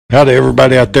Howdy,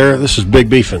 everybody out there. This is Big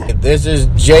Beefin. This is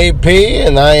JP,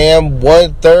 and I am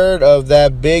 1/3 of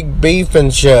that Big Beefin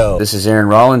show. This is Aaron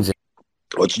Rollins.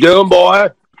 What you doing, boy?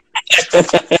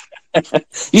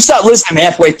 You stopped listening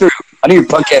halfway through. I knew your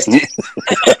podcast.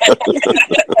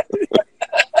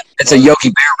 It's a Yogi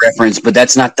Bear reference, but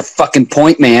that's not the fucking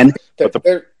point, man.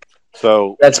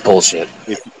 So That's bullshit.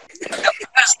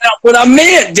 That's not what I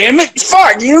meant, damn it.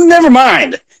 Fuck, you never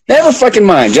mind. Never fucking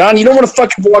mind, John. You don't want to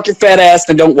fucking walk your fat ass,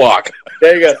 then don't walk.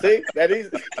 There you go. See? That easy.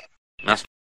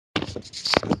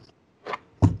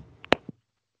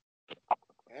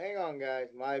 Hang on, guys.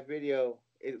 My video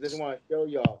doesn't want to show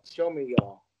y'all. Show me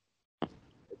y'all.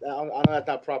 I know that's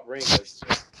not proper English.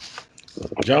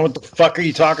 John, what the fuck are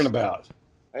you talking about?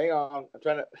 Hang on. I'm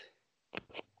trying to.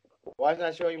 Why is it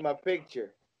not showing you my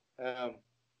picture? I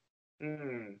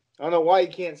don't know why you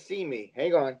can't see me.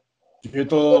 Hang on. You hit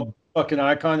the little fucking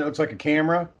icon that looks like a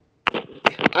camera?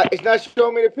 It's not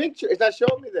showing me the picture. It's not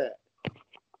showing me that.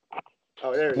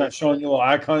 Oh, there it It's is. not showing you a little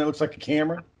icon that looks like a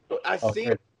camera? I see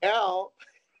it now.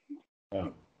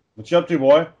 Oh. What you up to,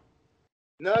 boy?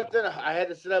 Nothing. I had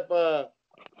to set up a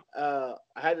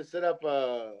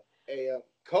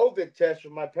COVID test for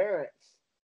my parents.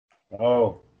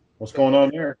 Oh, what's going on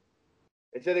there?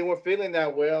 They said they weren't feeling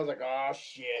that well. I was like, oh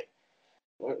shit.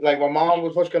 Like my mom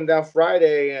was supposed to come down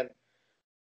Friday, and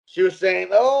she was saying,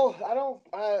 "Oh, I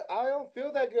don't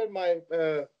feel that good. My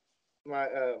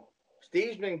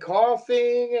Steve's been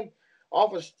coughing and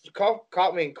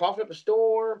coughing at the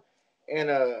store,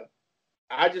 and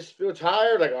I just feel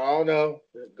tired. Like, oh no,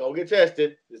 just go get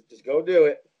tested. Just go do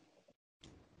it.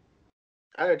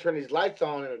 I didn't turn these lights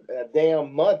on in a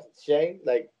damn month, Shane.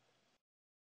 Like,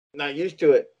 not used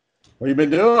to it. What you been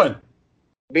doing?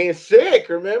 Being sick,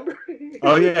 remember?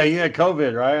 Oh, yeah,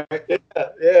 COVID, right?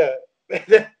 Yeah.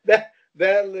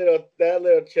 that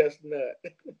little chestnut.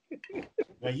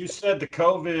 Now, you said the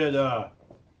COVID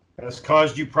has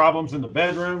caused you problems in the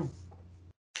bedroom?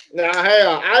 Now, hang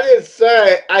on. I didn't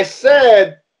say. I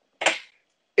said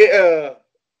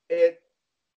it.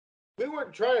 We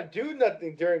weren't trying to do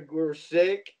nothing during we were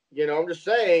sick. I'm just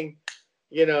saying.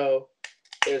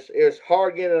 It's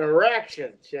hard getting an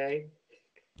erection, Shane.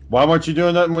 Why weren't you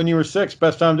doing nothing when you were sick? It's the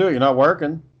best time to do it. You're not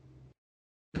working.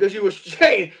 Because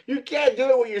Shane, you can't do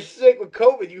it when you're sick with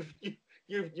COVID.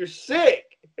 You're sick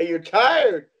and you're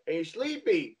tired and you're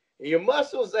sleepy and your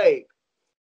muscles ache.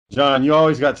 John, you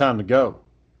always got time to go.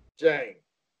 Jane,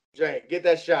 get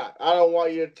that shot. I don't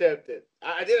want you to attempt it.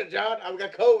 I did it, John. I've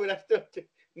got COVID.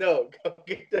 No, go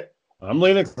get that. I'm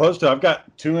leaning close to it. I've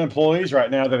got 2 employees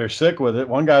right now that are sick with it.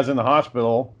 One guy's in the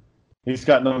hospital. He's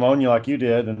got pneumonia like you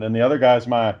did. And then the other guy's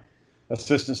my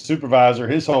assistant supervisor.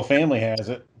 His whole family has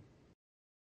it.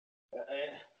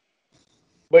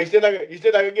 But you still not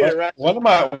gonna get it, right? One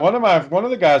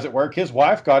of the guys at work, his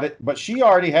wife got it, but she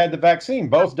already had the vaccine,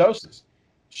 both doses.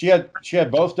 She had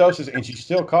both doses, and she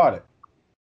still caught it.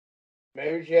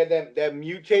 Maybe she had that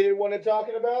mutated one they're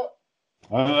talking about.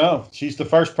 I don't know. She's the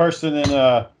first person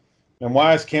in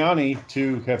Wise County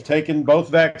to have taken both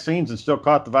vaccines and still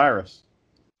caught the virus.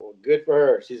 Well, good for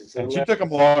her. And she took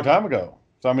them a long time ago.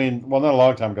 So I mean, well, not a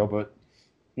long time ago, but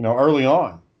early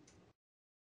on.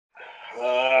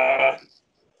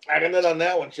 I can nut on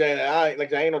that one, Shane. I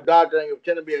ain't no doctor. I ain't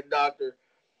pretend to be a doctor.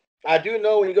 I do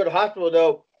know when you go to the hospital,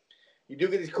 though, you do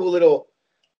get these cool little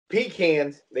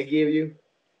pecans they give you.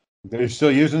 They're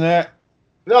still using that?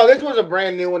 No, this was a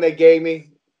brand new one they gave me.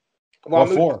 What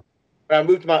for? When I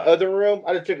moved to my other room,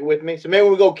 I just took it with me. So maybe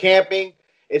when we go camping,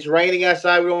 it's raining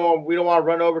outside. We don't want to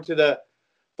run over to the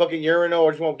fucking urinal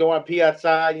or don't want to pee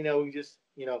outside. We just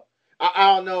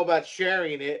I don't know about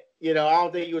sharing it. I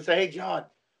don't think you would say, "Hey, John,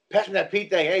 pass me that pee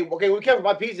thing." Hey, okay, we cover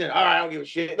my pee's in it. All right, I don't give a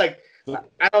shit. Like,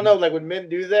 I don't know. Like, would men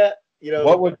do that?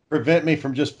 What would prevent me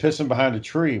from just pissing behind a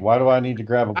tree? Why do I need to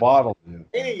grab a bottle?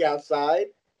 Raining outside.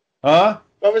 Huh?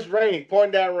 Oh, it's raining,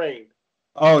 pouring down rain.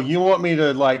 Oh, you want me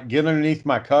to get underneath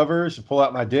my covers and pull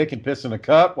out my dick and piss in a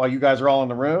cup while you guys are all in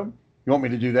the room? You want me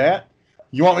to do that?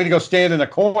 You want me to go stand in a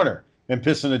corner and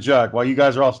piss in a jug while you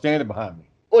guys are all standing behind me?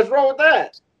 What's wrong with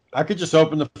that? I could just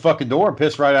open the fucking door and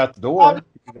piss right out the door.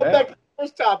 Back to the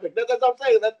first topic. That's what I'm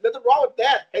saying. Nothing wrong with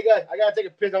that. Hey guys, I gotta take a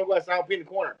piss. I'm going to pee in the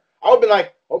corner. I would be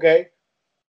like, okay,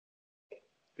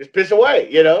 just piss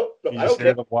away. You just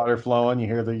hear the water flowing. You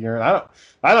hear the urine.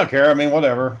 I don't care. I mean,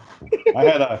 whatever.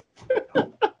 I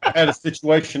had a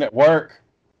situation at work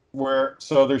where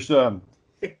there's in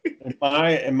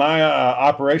my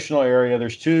operational area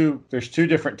there's two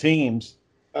different teams.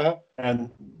 Uh-huh.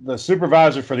 And the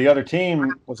supervisor for the other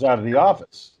team was out of the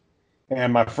office.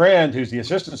 And my friend, who's the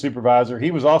assistant supervisor,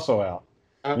 he was also out.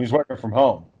 He was working from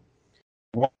home.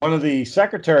 one of the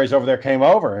secretaries over there came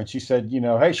over and she said,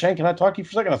 hey, Shane, can I talk to you for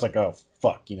a second? I was like, oh,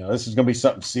 fuck, this is going to be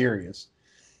something serious.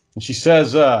 And she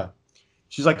says,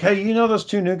 she's like, hey, those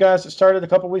two new guys that started a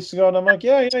couple weeks ago? And I'm like,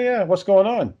 yeah. What's going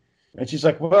on? And she's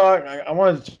like, well, I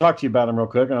wanted to talk to you about them real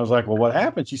quick. And I was like, well, what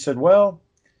happened? She said, well,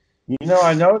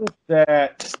 I noticed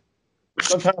that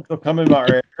sometimes they'll come in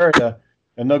my area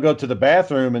and they'll go to the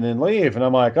bathroom and then leave. And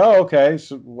I'm like, oh, okay.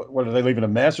 So what are they leaving a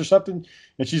mess or something?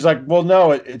 And she's like, well,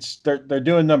 no, they're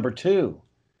doing number 2.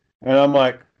 And I'm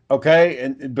like,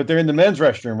 okay. But they're in the men's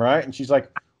restroom, right? And she's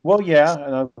like, well, yeah.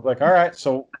 And I was like, all right.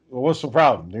 So what's the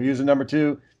problem? They're using number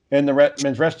 2 in the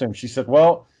men's restroom. She said,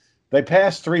 well, they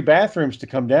passed 3 bathrooms to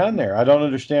come down there. I don't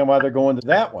understand why they're going to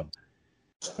that one.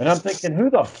 And I'm thinking, who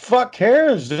the fuck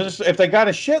cares? If they got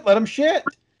to shit, let them shit.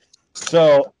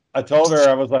 So I told her,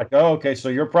 I was like, oh, okay, so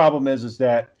your problem is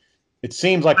that it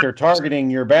seems like they're targeting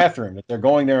your bathroom, that they're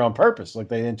going there on purpose, like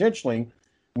they intentionally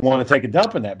want to take a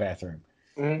dump in that bathroom.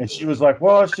 Mm-hmm. And she was like,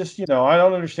 well, it's just, I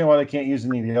don't understand why they can't use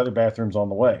any of the other bathrooms on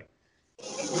the way.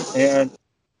 And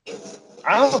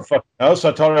I don't fucking know. So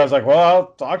I told her, I was like, well, I'll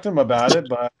talk to them about it,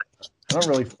 but I don't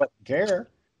really fucking care.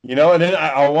 And then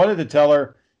I wanted to tell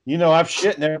her, I've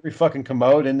shit in every fucking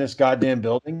commode in this goddamn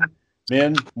building.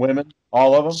 Men, women,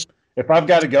 all of them. If I've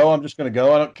got to go, I'm just going to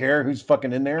go. I don't care who's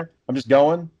fucking in there. I'm just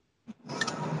going.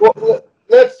 Well,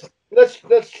 let's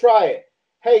try it.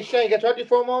 Hey, Shane, can I talk to you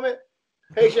for a moment?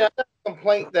 Hey, Shane, I got a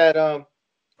complaint that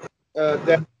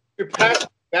that you're passing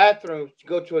bathrooms to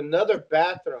go to another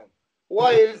bathroom.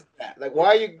 Why is that? Like,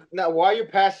 why are you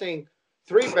passing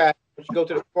 3 bathrooms to go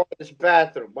to the farthest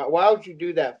bathroom? Why would you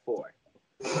do that for?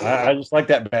 I just like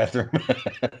that bathroom.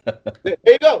 There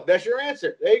you go. That's your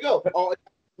answer. There you go. Oh,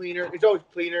 cleaner. It's always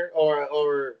cleaner,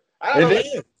 or I don't know. It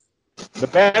is. The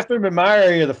bathroom in my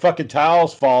area, the fucking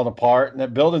tiles falling apart, and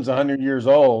that building's 100 years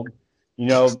old.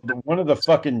 One of the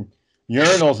fucking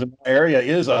urinals in my area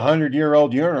is a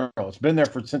 100-year-old urinal. It's been there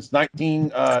since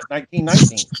 1919 when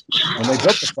they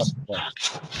built the fucking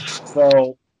place.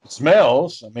 So it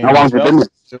smells. I mean, how long has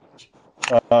it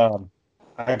been?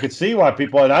 I could see why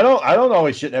people, and I don't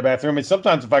always shit in that bathroom. I mean,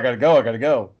 sometimes if I gotta go, I gotta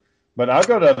go. But I'll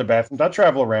go to other bathrooms. I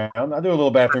travel around. I do a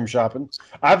little bathroom shopping.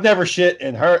 I've never shit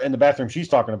in the bathroom she's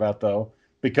talking about though,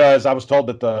 because I was told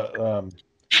that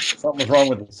something was wrong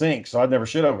with the sink, so I'd never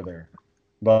shit over there.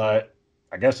 But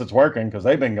I guess it's working because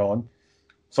they've been going.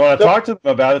 So when I talked to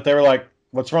them about it, they were like,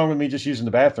 "What's wrong with me just using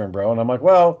the bathroom, bro?" And I'm like,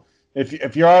 "Well,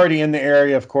 if you're already in the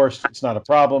area, of course it's not a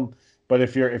problem. But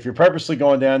if you're purposely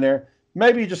going down there,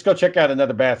 maybe you just go check out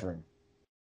another bathroom."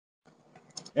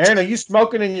 Aaron, are you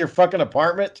smoking in your fucking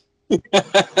apartment?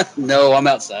 No, I'm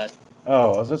outside.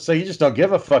 Oh, I was going to say, you just don't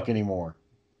give a fuck anymore.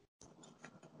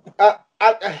 First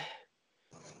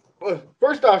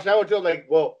off, I would tell him, like,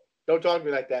 well, don't talk to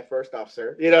me like that, first off,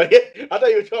 sir. I thought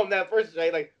you would tell him that first,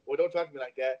 say, like, well, don't talk to me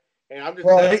like that. And I'm just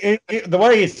the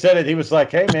way he said it, he was like,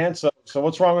 hey, man, so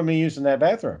what's wrong with me using that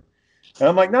bathroom? And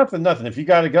I'm like, nothing. If you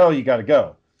got to go, you got to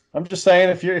go. I'm just saying,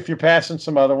 if you're passing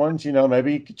some other ones,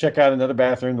 maybe you could check out another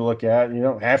bathroom to look at. You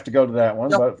don't have to go to that one.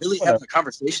 But really having a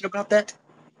conversation about that?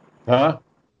 Huh?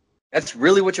 That's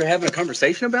really what you're having a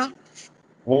conversation about?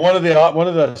 Well, one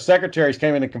of the secretaries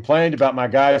came in and complained about my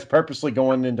guys purposely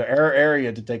going into our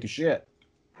area to take a shit.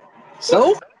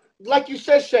 So, like you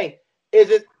said, Shane,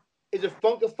 is it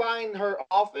funkifying her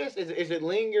office? Is it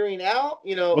lingering out?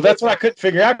 Well, that's what I couldn't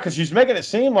figure out because she's making it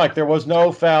seem like there was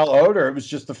no foul odor. It was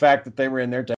just the fact that they were in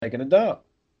there taking a dump.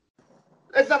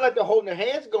 It's not like they're holding their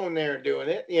hands going there and doing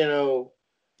it,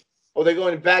 or they're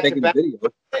going back to back.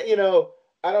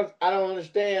 I don't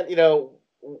understand. It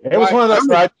was one of those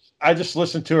where I just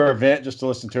listened to her event just to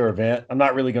listen to her event. I'm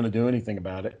not really going to do anything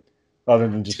about it other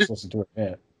than just listen to her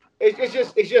event. It's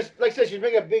just like I said, she's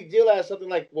making a big deal out of something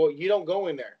like, well, you don't go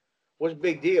in there. What's the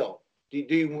big deal? Do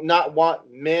you not want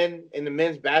men in the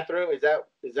men's bathroom? Is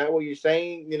that what you're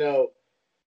saying?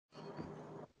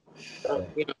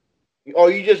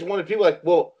 Or you just wanted people like,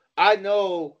 well, I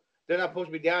know they're not supposed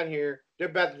to be down here. Their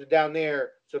bathrooms are down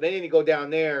there, so they need to go down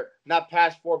there, not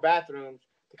past 4 bathrooms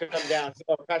to come down,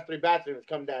 past 3 bathrooms to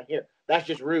come down here. That's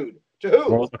just rude. To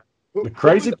who? Well, the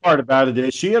crazy part about it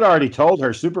is she had already told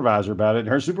her supervisor about it, and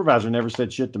her supervisor never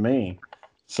said shit to me.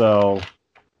 So,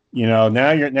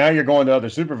 now you're going to other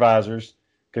supervisors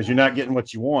because you're not getting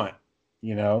what you want.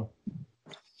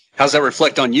 How's that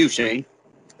reflect on you, Shane?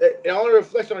 It only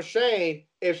reflects on Shane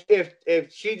if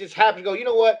she just happens to go, you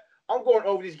know what? I'm going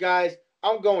over these guys.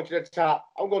 I'm going to the top.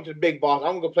 I'm going to the big boss.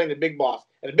 I'm going to go play the big boss.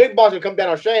 And the big boss will come down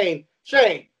on Shane.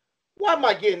 Shane, what am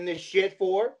I getting this shit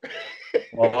for?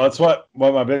 Well, that's what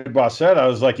my big boss said. I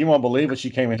was like, you won't believe what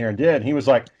she came in here and did. And he was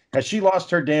like, has she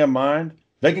lost her damn mind?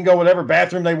 They can go whatever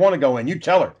bathroom they want to go in. You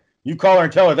tell her. You call her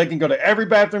and tell her they can go to every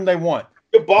bathroom they want.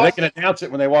 Your boss. They can announce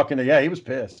it when they walk in there. Yeah, he was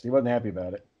pissed. He wasn't happy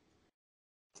about it.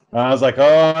 I was like,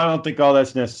 oh, I don't think all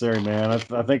that's necessary, man. I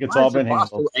think it's Why all is your been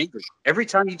boss handled. so angry? Every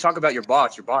time you talk about your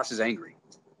boss is angry.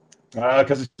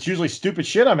 Because it's usually stupid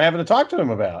shit I'm having to talk to him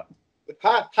about.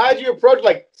 How'd you approach?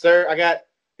 Like, sir,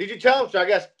 did you tell him, sir? I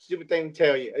got a stupid thing to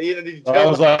tell you. Did you tell I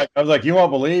him? was like, you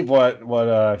won't believe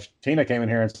what Tina came in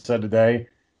here and said today.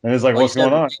 And it's like, what's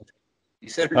going on? You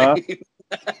said her Huh? name.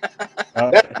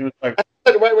 He was like,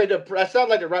 That's the right way to. That sounds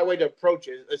like the right way to approach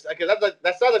it. Because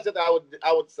that sounds like something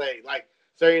I would say. Like,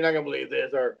 sir, you're not gonna believe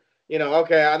this, or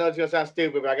okay, I know it's gonna sound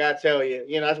stupid, but I gotta tell you.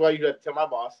 That's why you have to tell my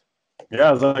boss. yeah,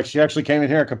 I was like, she actually came in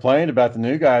here and complained about the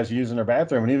new guys using her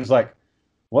bathroom, and he was like,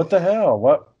 what the hell?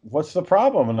 What's the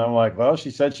problem? And I'm like, well,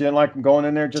 she said she didn't like them going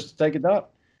in there just to take a dump,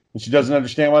 and she doesn't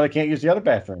understand why they can't use the other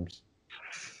bathrooms.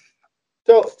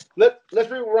 So let's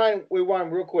rewind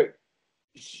real quick.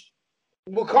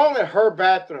 We're calling it her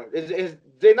bathroom. Is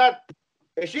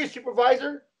she a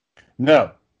supervisor?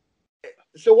 No,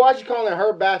 So why is she calling it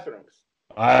her bathrooms?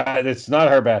 it's not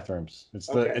her bathrooms.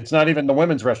 Okay. It's not even the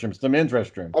women's restroom. It's the men's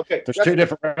restroom. Okay. There's two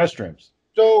different restrooms.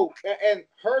 So and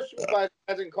her supervisor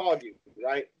hasn't called you,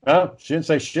 right? No, she didn't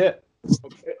say shit.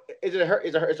 Is it her?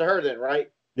 It's a her then, right?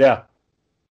 Yeah.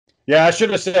 Yeah, I should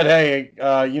have said, hey,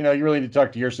 you really need to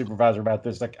talk to your supervisor about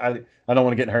this. Like, I don't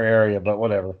want to get in her area, but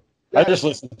whatever. I just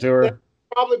listened to her.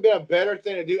 Probably been a better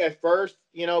thing to do at first,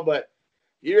 but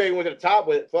you already went to the top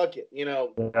with it. Fuck it, Yeah.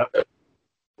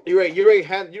 You already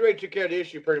took care of the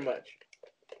issue pretty much.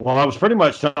 Well, I was pretty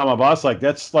much telling my boss, like,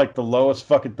 that's like the lowest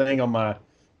fucking thing on my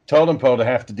totem pole to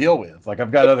have to deal with. Like,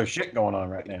 I've got other shit going on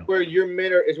right now. Where your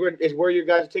men is where your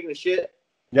guys are taking the shit.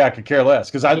 Yeah, I could care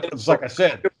less because it's like I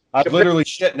said, I've literally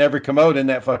shit in every commode in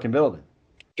that fucking building.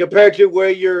 Compared to where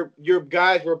your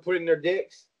guys were putting their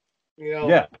dicks,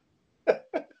 Yeah.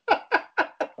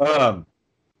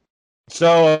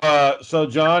 So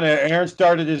John, Aaron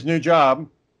started his new job.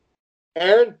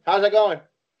 Aaron, how's that going?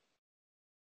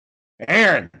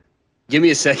 Aaron. Give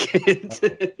me a second.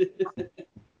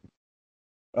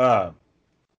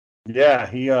 Yeah,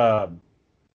 he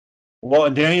well,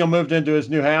 and Daniel moved into his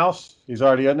new house. He's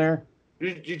already in there.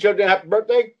 Did you tell them happy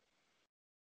birthday?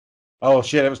 Oh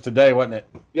shit, it was today, wasn't it?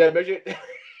 Yeah, bitch.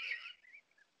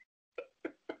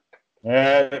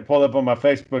 Yeah, I pulled up on my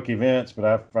Facebook events,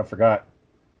 but I forgot.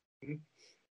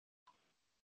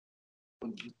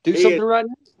 Do something right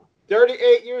now.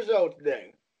 38 years old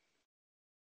today.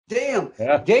 Damn.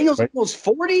 Yeah. Daniel's almost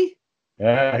 40?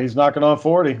 Yeah, he's knocking on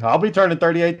 40. I'll be turning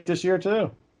 38 this year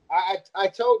too. I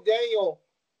told Daniel,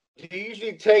 do you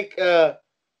usually take 30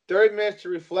 minutes to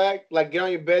reflect, like get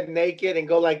on your bed naked and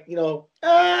go like,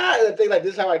 and think like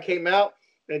this is how I came out?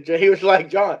 And he was like,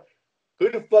 John,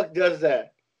 who the fuck does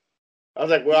that? I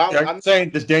was like, well, I'm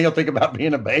saying, does Daniel think about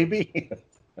being a baby?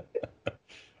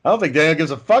 I don't think Daniel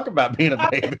gives a fuck about being a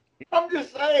baby. I'm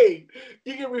just saying,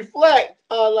 you can reflect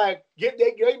on like get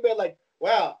in bed like,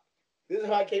 wow, this is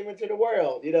how I came into the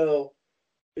world.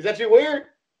 Is that too weird?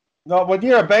 No, when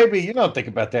you're a baby, you don't think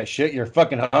about that shit. You're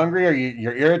fucking hungry, or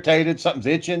you're irritated. Something's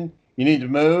itching. You need to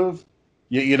move.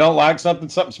 You don't like something.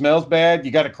 Something smells bad.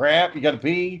 You got to crap. You got to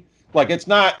pee. Like it's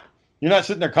not. You're not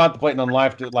sitting there contemplating on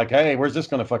life to like, hey, where's this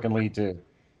going to fucking lead to?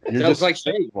 You're Sounds like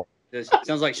Shane.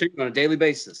 Sounds like Shane on a daily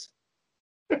basis.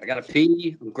 I got to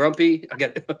pee. I'm grumpy. I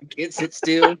can't sit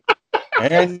still.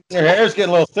 And your hair's getting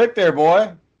a little thick there,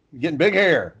 boy. You're getting big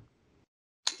hair.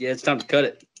 Yeah, it's time to cut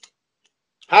it.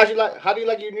 How do you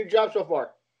like your new job so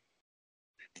far?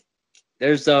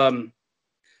 There's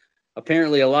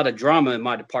apparently a lot of drama in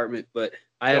my department, but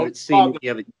I haven't seen any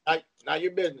of it. Not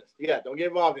your business. Yeah, don't get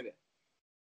involved in it.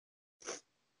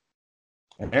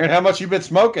 Aaron, how much you been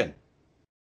smoking?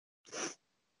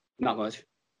 Not much.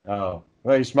 Oh,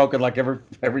 well, you're smoking like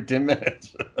every 10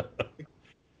 minutes.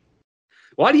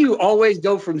 Why do you always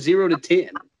go from 0 to 10?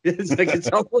 It's like it's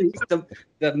always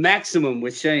the maximum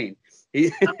with Shane.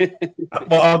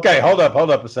 Well, okay, hold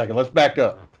up a second. Let's back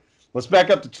up. Let's back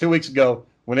up to 2 weeks ago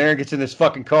when Aaron gets in this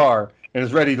fucking car and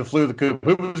is ready to flew the coop.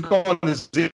 Who was going to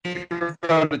 0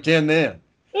 to 10 then?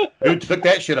 Who took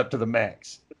that shit up to the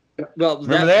max? Well,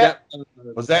 remember that?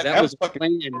 Was a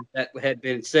plan that had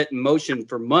been set in motion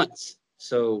for months.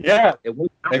 So yeah, and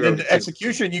then the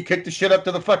execution, you kicked the shit up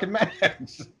to the fucking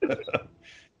max.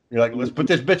 You're like, let's put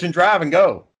this bitch in drive and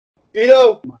go.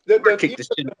 The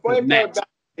funny part about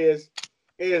it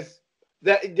is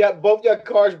that both your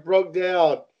cars broke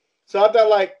down. So I thought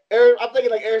like Aaron, I'm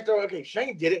thinking like Aaron's throwing, okay,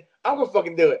 Shane did it. I'm gonna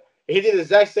fucking do it. And he did the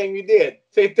exact same you did.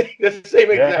 Same thing. That's the same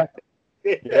exact.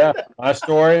 Yeah, my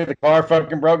story, the car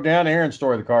fucking broke down. Aaron's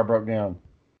story, the car broke down.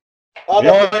 Oh, The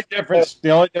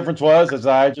only difference was is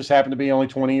I just happened to be only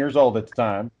 20 years old at the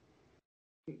time.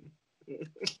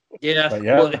 Yeah. But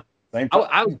yeah, Well, same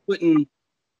I was putting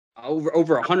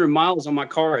over 100 miles on my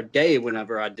car a day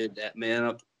whenever I did that,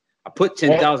 man. I put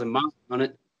 10,000 miles on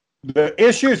it. The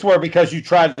issues were because you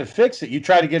tried to fix it. You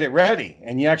tried to get it ready,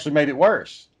 and you actually made it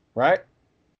worse, right?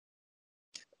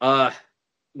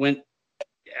 When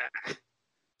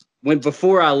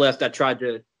before I left, I tried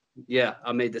to,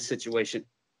 I made the situation.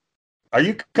 Are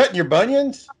you cutting your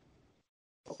bunions?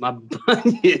 My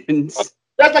bunions.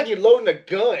 That's like you're loading a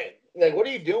gun. Like, what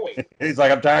are you doing? He's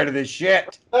like, I'm tired of this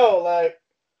shit. Oh, like,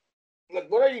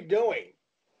 what are you doing?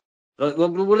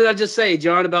 What did I just say,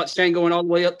 John, about Shane going all the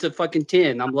way up to fucking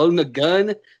 10? I'm loading a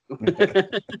gun.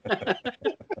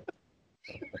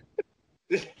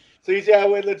 So you say I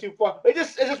went a little too far.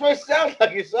 It's just what it sounds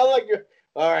like. You sound like you're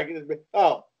all right.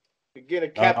 You get a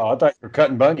cap. I thought you were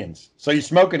cutting bunions. So you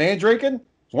smoking and drinking?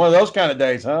 It's one of those kind of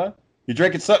days, huh? You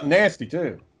drinking something nasty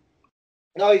too.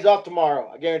 No, he's off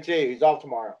tomorrow. I guarantee you, he's off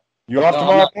tomorrow. You off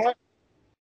tomorrow?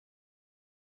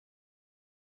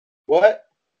 What?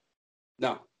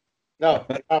 No.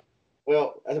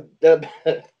 Well,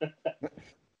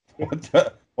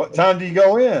 what time do you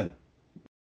go in?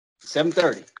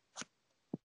 7:30.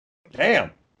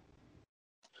 Damn.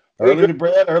 Early to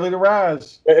bed, early to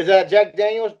rise. Is that Jack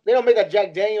Daniels? They don't make a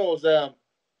Jack Daniels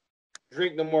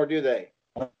drink no more, do they?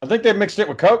 I think they mixed it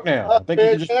with Coke now. I think you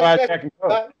can just buy Jack and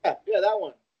Coke. Yeah, that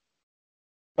one.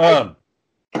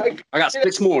 I got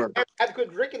 6 more. I had to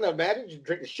quit drinking them, man. I just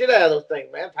drink the shit out of those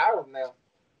things, man. I'm tired of them now.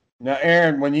 Now,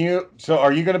 Aaron, are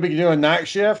you going to be doing night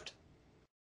shift?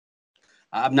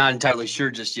 I'm not entirely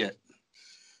sure just yet.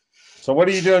 So what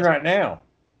are you doing right now?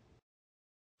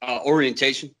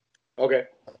 Orientation. Okay.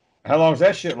 How long does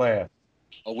that shit last?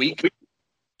 A week.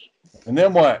 And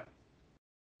then what?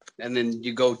 And then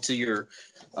you go to your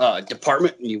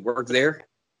department and you work there.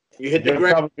 You hit the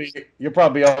ground. You'll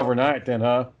probably be overnight then,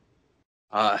 huh?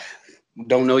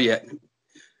 Don't know yet.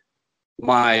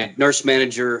 My nurse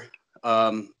manager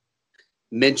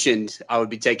mentioned I would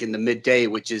be taking the midday,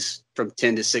 which is from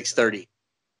 10 to 6:30.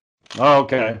 Oh,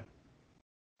 okay.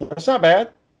 That's not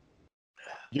bad.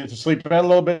 You get to sleep in a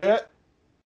little bit.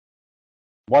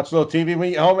 Watch a little TV when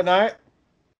you get home at night.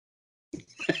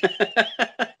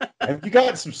 Have you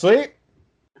got some sleep?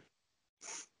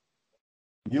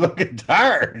 You looking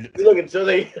tired. You looking so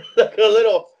they look a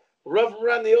little rough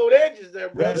around the old edges there,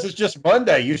 bro. This is just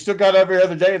Monday. You still got every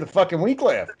other day of the fucking week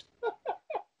left.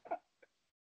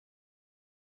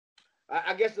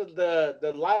 I guess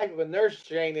the life of a nurse,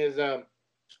 Shane, is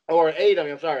or an aide.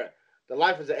 I'm sorry. The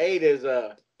life as an aide is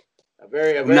a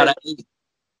very. I'm not an aide.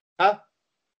 Huh?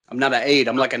 I'm not an aide.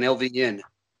 I'm like an LVN.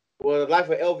 Well, the life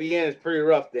of LVN is pretty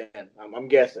rough. Then I'm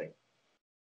guessing.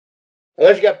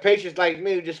 Unless you got patients like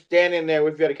me who just stand in there,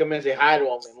 we've got to come in and say hi to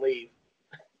them and leave.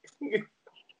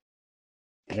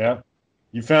 Yeah.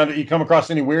 You come across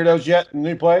any weirdos yet in the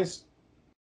new place?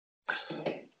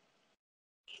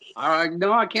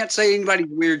 No, I can't say anybody's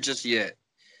weird just yet.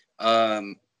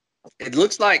 It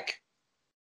looks like,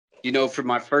 for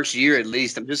my first year at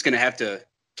least, I'm just going to have to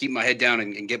keep my head down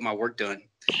and get my work done.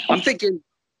 I'm thinking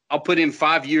I'll put in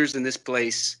 5 years in this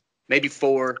place, maybe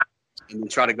 4, and then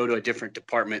try to go to a different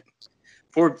department.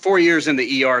 4 years in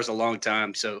the ER is a long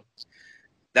time, so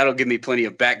that'll give me plenty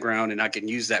of background, and I can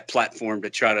use that platform to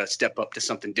try to step up to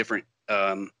something different,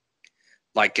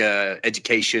 like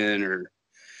education or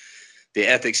the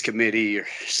ethics committee or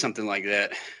something like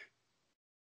that.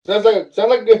 Sounds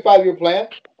like a good 5-year plan.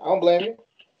 I don't blame you.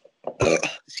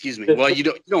 Excuse me. Well, you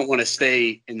don't want to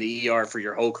stay in the ER for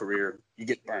your whole career. You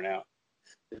get burnt out.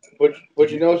 Put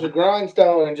your nose to the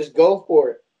grindstone and just go for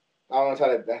it. I don't know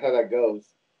how that goes.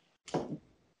 I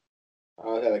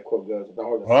don't know how that quote goes.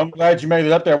 Well, I'm glad you made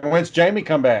it up there. When's Jamie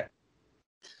come back?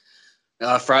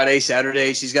 Friday,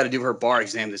 Saturday. She's got to do her bar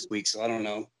exam this week, so I don't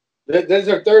know. This is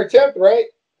her 3rd attempt, right?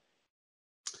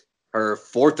 Her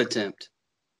 4th attempt.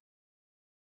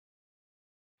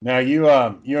 Now you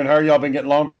and her, y'all been getting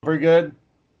along pretty good?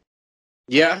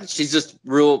 Yeah, she's just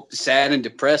real sad and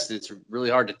depressed. And it's really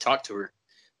hard to talk to her.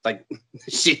 Like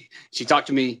she talked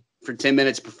to me for 10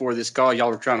 minutes before this call. Y'all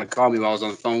were trying to call me while I was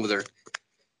on the phone with her.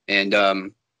 And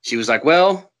she was like,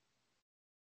 well,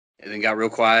 and then got real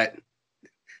quiet.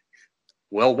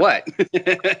 Well, what?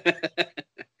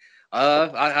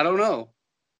 I don't know.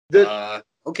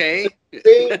 Okay.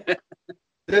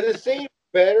 Does it seem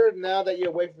better now that you're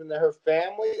away from her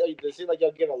family? Does it seem like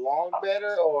y'all get along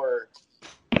better, or?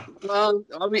 Well,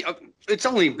 I mean, it's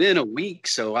only been a week,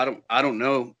 so I don't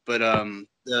know. But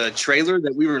the trailer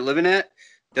that we were living at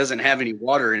doesn't have any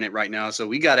water in it right now,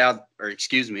 so I got out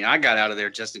of there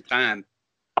just in time.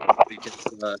 because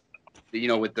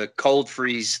with the cold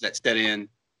freeze that set in,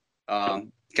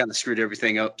 kind of screwed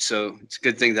everything up. So it's a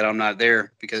good thing that I'm not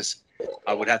there because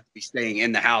I would have to be staying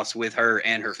in the house with her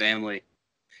and her family.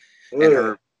 And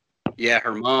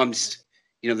her mom's,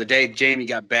 the day Jamie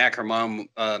got back, her mom,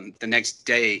 the next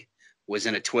day was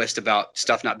in a twist about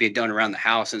stuff not being done around the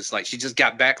house. And it's like, she just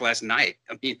got back last night.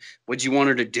 I mean, what'd you want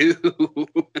her to do?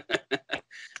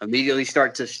 Immediately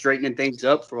start to straightening things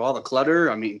up for all the clutter.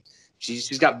 I mean,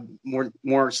 she's got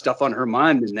more stuff on her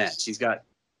mind than that. She's got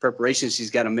preparations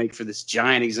she's got to make for this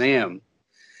giant exam.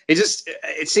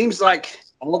 It seems like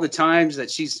all the times that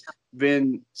she's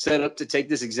been set up to take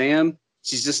this exam,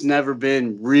 she's just never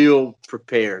been real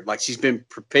prepared. Like, she's been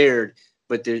prepared,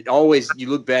 but there always, you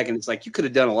look back and it's like, you could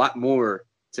have done a lot more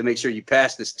to make sure you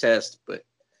pass this test. But,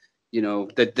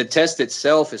 the test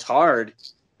itself is hard,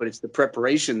 but it's the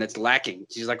preparation that's lacking.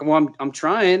 She's like, well, I'm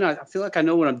trying. I feel like I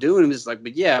know what I'm doing. And it's like,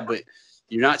 but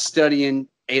you're not studying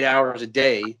 8 hours a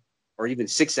day or even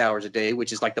 6 hours a day,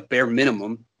 which is like the bare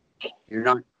minimum. You're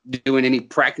not doing any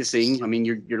practicing. I mean,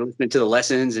 you're listening to the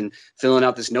lessons and filling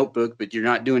out this notebook, but you're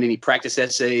not doing any practice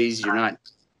essays. You're not.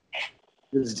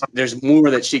 There's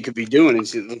more that she could be doing, and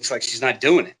it looks like she's not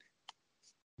doing it.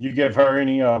 You give her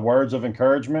any words of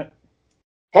encouragement?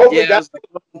 Hopefully that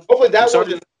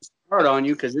wasn't hard on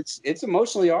you, because it's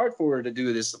emotionally hard for her to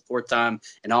do this the fourth time,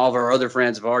 and all of our other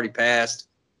friends have already passed.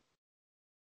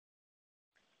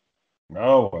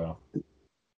 Oh well.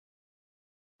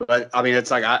 But I mean,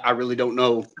 it's like I really don't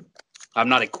know. I'm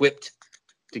not equipped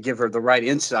to give her the right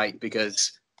insight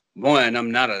because, one,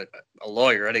 I'm not a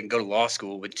lawyer. I didn't go to law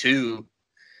school. But two,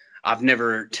 I've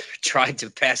never tried to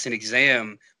pass an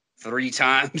exam 3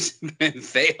 times and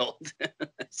failed.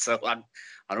 So I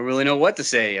don't really know what to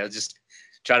say. I just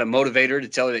try to motivate her to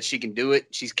tell her that she can do it.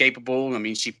 She's capable. I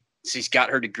mean, she's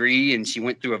got her degree and she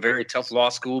went through a very tough law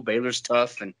school. Baylor's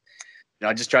tough, and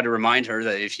I just try to remind her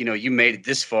that if you made it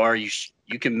this far, you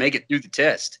can make it through the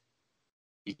test.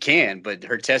 You can, but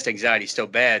her test anxiety is so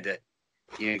bad that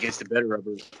it gets the better of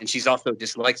her. And she's also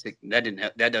dyslexic.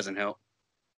 That doesn't help.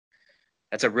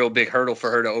 That's a real big hurdle for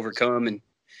her to overcome, and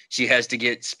she has to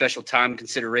get special time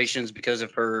considerations because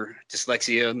of her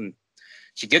dyslexia. And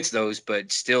she gets those,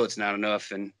 but still, it's not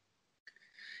enough. And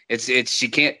she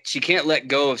can't let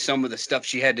go of some of the stuff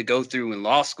she had to go through in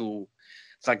law school.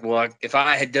 It's like, well, if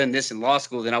I had done this in law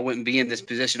school, then I wouldn't be in this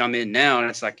position I'm in now. And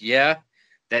it's like, yeah,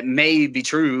 that may be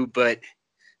true, but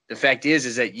the fact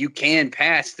is that you can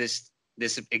pass this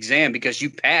exam because you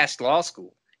passed law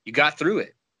school. You got through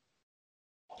it.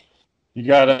 You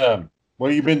got what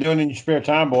have you been doing in your spare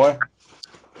time, boy?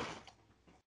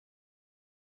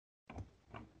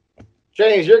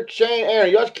 Aaron,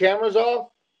 your camera's off?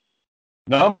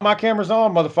 No, my camera's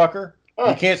on, motherfucker. Oh.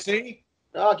 You can't see?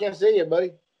 No, I can't see you,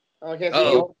 buddy. I can't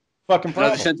see you. Fucking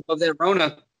problem. Another sense of that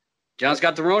Rona. John's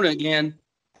got the Rona again.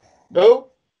 Who?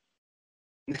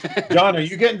 John, are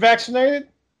you getting vaccinated?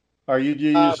 Or are you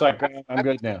just like, I'm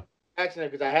good now?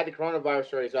 Vaccinated because I had the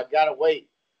coronavirus already, so I've got to wait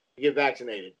to get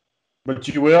vaccinated. But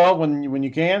you will when you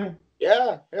can?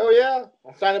 Yeah, hell yeah.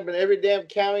 I'll sign up in every damn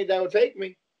county that will take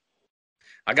me.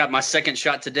 I got my second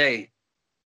shot today.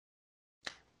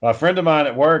 A friend of mine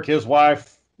at work, his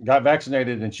wife got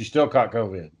vaccinated and she still caught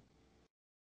COVID.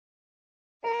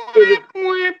 You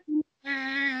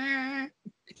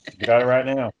got it right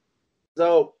now.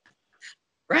 So,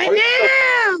 now.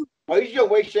 Are you just gonna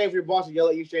wait, Shane, for your boss to yell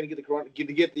at you, Shane, to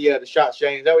get the shot,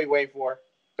 Shane? Is that what you're waiting for?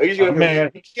 Are you just gonna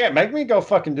man, you can't make me go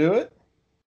fucking do it.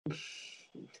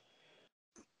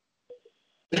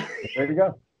 There you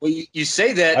go. Well, you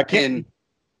say that, and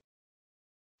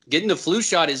getting the flu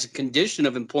shot is a condition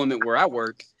of employment where I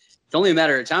work. It's only a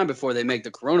matter of time before they make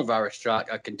the coronavirus shot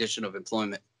a condition of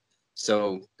employment.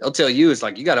 So they'll tell you, it's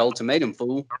like, you got an ultimatum,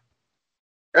 fool.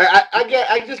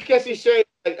 I just can't see Shane.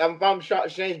 Like, I'm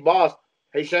Shane's boss.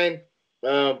 Hey, Shane,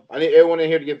 I need everyone in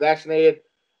here to get vaccinated.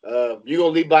 You're going to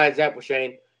lead by example,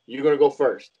 Shane. You're going to go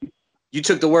first. You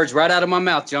took the words right out of my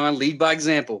mouth, John. Lead by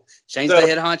example. Shane's the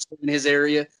head honcho in his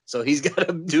area, so he's got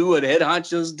to do what head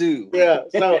honchos do. Yeah,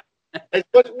 so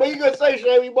what are you going to say,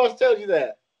 Shane, when your boss tells you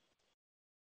that?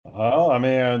 Oh, I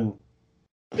mean,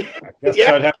 I guess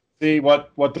I'd have to see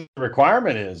what the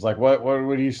requirement is. Like, what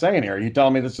are you saying here? Are you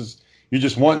telling me you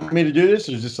just want me to do this?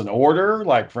 Or is this an order?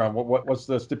 Like, from what's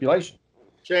the stipulation?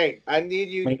 Shane, I need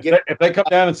you to get. If they come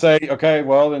down and say, okay,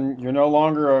 well, then you're no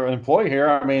longer an employee here.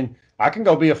 I mean, I can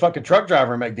go be a fucking truck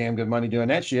driver and make damn good money doing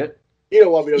that shit. You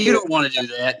don't want me to. You don't want to do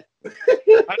that.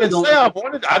 I didn't say I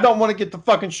wanted. I don't want to get the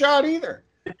fucking shot either.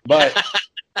 But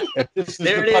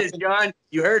there it is, John.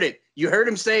 You heard it. You heard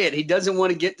him say it. He doesn't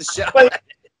want to get the shot.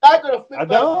 I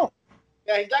don't.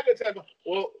 he's not gonna tell me.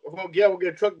 Well, we'll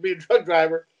get a truck, be a truck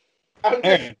driver.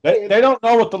 Hey, they don't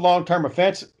know what the long-term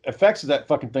effects of that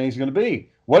fucking thing is going to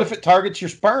be. What if it targets your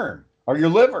sperm or your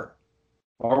liver?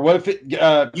 Or what if it,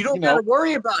 You don't got to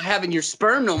worry about having your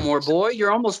sperm no more, boy. You're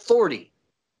almost 40.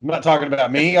 I'm not talking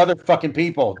about me, other fucking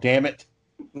people, damn it.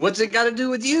 What's it got to do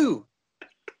with you?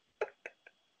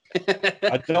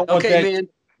 I don't want okay, that, man.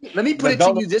 Let me put it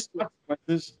to you this way.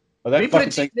 Let me put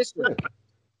it to you this way.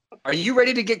 Are you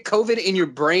ready to get COVID in your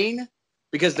brain?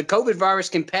 Because the COVID virus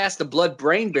can pass the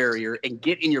blood-brain barrier and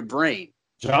get in your brain.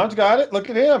 John's got it. Look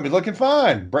at him. He's looking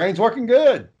fine. Brain's working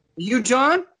good. You,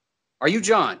 John? Are you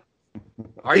John?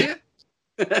 Are you?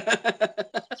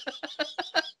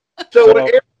 So what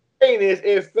Aaron's saying is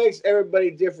it affects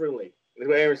everybody differently. Is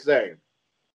what Aaron's saying.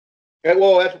 And,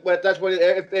 well, that's what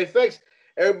it affects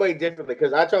everybody differently.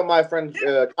 Because I told my friend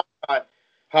how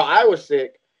I was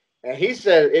sick, and he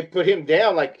said it put him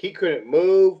down like he couldn't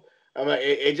move. I mean,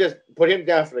 it just put him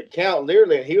down for the count,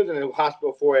 literally, and he was in the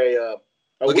hospital for a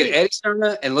look week. At Eddie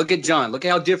Cerna and look at John. Look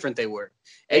at how different they were.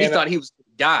 Eddie thought he was going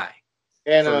to die.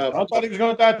 And I thought he was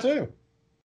going to die too.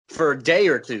 For a day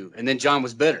or two, and then John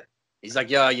was better. He's like,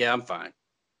 yeah, I'm fine.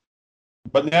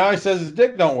 But now he says his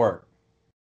dick don't work.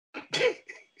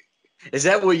 Is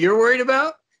that what you're worried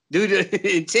about? Dude,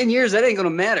 in 10 years, that ain't going to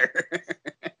matter.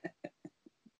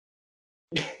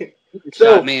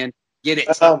 So, shot, man. Get it.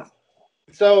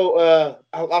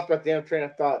 I lost my damn train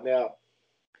of thought now.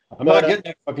 I'm not getting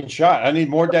that fucking shot. I need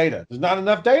more data. There's not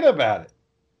enough data about it.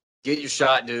 Get your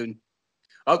shot, dude.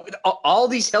 All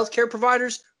these healthcare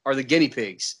providers are the guinea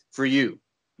pigs for you.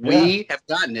 Yeah. We have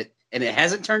gotten it, and it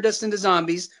hasn't turned us into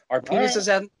zombies. Our penises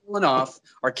haven't fallen off.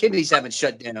 Our kidneys haven't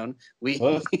shut down. We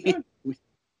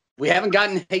haven't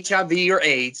gotten HIV or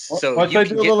AIDS. So once they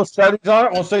do a little studies on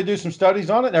it, once they do some studies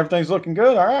on it, and everything's looking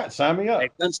good, all right, sign me up.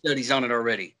 They've done studies on it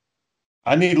already.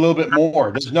 I need a little bit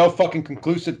more. There's no fucking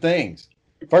conclusive things.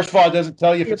 First of all, it doesn't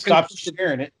tell you if it stops you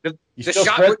sharing it. The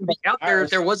shot wouldn't be out there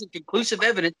if there wasn't conclusive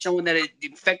evidence showing that it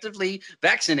effectively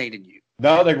vaccinated you.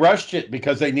 No, they rushed it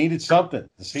because they needed something.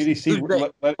 The CDC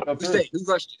let it go through. Who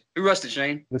rushed it? Who rushed it,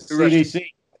 Shane? The CDC,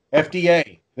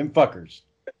 FDA, them fuckers,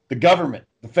 the government,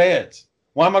 the feds.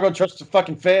 Why am I going to trust the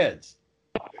fucking feds?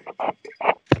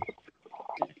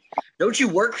 Don't you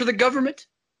work for the government?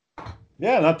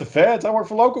 Yeah, not the feds. I work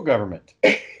for local government.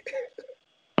 I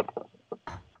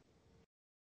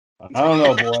don't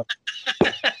know, boy.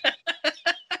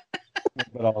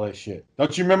 But all that shit.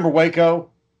 Don't you remember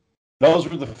Waco? Those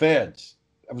were the feds.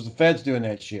 That was the feds doing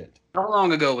that shit. How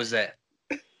long ago was that?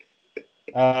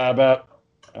 About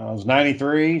it was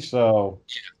 93, so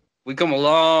we come a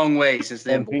long way since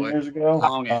then, boy. Years ago.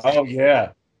 Oh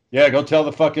yeah, go tell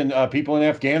the fucking people in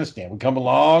Afghanistan. We come a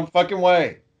long fucking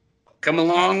way. Come a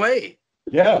long way.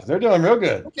 Yeah, they're doing real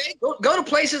good. Okay, go to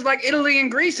places like Italy and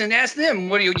Greece and ask them,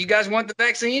 what do you guys want the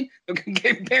vaccine?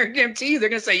 Guarantee you they're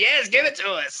going to say, yes, give it to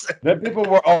us. That people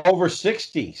were over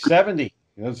 60, 70.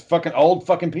 Those fucking old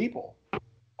fucking people.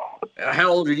 How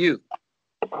old are you?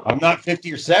 I'm not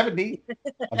 50 or 70.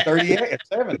 I'm 38,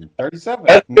 37.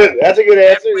 That's good. That's a good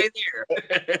answer.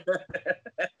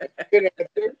 Good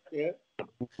answer. Yeah.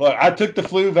 Look, I took the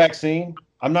flu vaccine.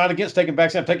 I'm not against taking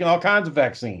vaccine. I'm taking all kinds of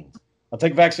vaccines. I'll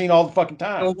take vaccine all the fucking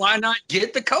time. Well, why not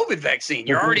get the COVID vaccine?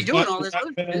 You're already doing all this.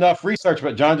 There's been enough research,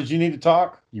 but John, did you need to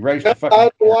talk? You raised your fucking. I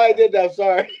don't know why I did that. I'm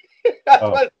sorry.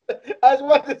 I just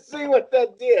wanted to see what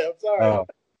that did. I'm sorry. Oh.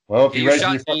 Well, if you raise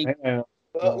your fucking hand.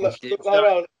 Hold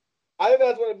on. I think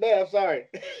that's what it meant. I'm sorry.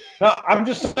 No, I'm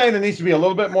just saying there needs to be a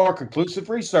little bit more conclusive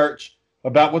research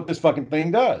about what this fucking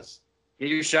thing does. Get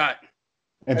your shot.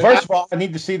 And first of all, I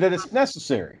need to see that it's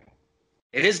necessary.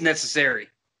 It is necessary.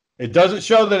 It doesn't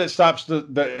show that it stops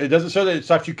it doesn't show that it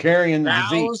stops you carrying the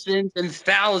disease. Thousands and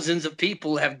thousands of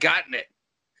people have gotten it.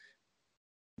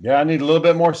 Yeah, I need a little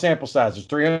bit more sample size. There's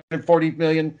 340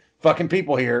 million fucking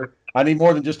people here. I need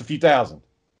more than just a few thousand.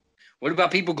 What about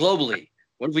people globally?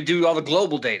 What if we do all the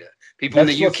global data? People in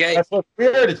the UK. That's what's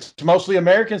weird. It's mostly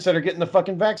Americans that are getting the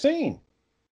fucking vaccine.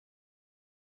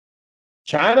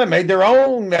 China made their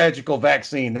own magical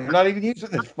vaccine. They're not even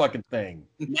using this fucking thing.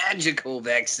 Magical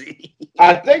vaccine.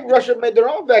 I think Russia made their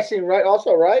own vaccine, right?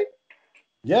 Also, right?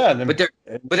 Yeah, but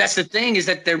that's the thing is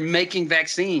that they're making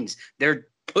vaccines. They're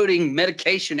putting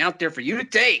medication out there for you to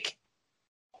take.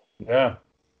 Yeah.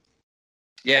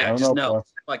 Yeah, just know.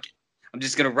 Fuck it. I'm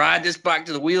just gonna ride this bike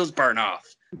till the wheels burn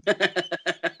off. I'm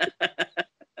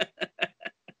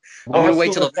gonna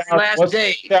wait till the last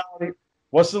day.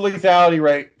 What's the lethality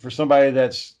rate for somebody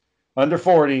that's under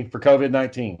 40 for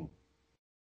COVID-19?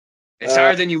 It's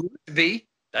higher than you would be.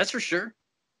 That's for sure.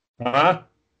 Huh?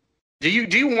 Do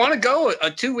you want to go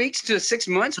 2 weeks to 6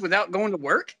 months without going to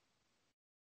work?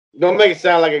 Don't make it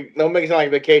sound like a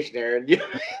vacation, Aaron.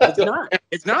 It's not.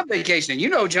 It's not vacationing. You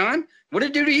know, John. What did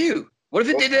it do to you? What if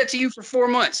it did that to you for 4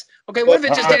 months? Okay, what if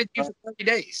it just did it to you for 30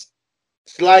 days?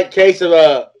 Slight case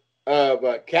of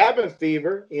cabin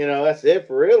fever. That's it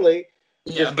for really.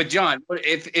 Yeah, but John,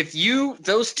 if you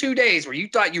those 2 days where you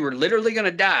thought you were literally going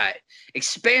to die,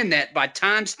 expand that by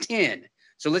times 10.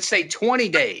 So let's say 20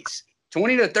 days,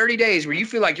 20 to 30 days where you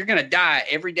feel like you're going to die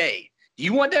every day. Do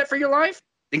you want that for your life?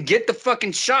 Then get the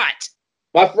fucking shot.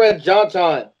 My friend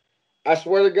John, I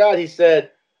swear to God, he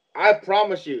said, I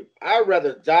promise you, I'd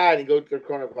rather die than go through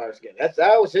coronavirus again.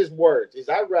 That was his words. He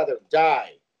said, I'd rather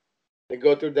die than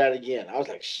go through that again. I was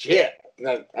like, shit.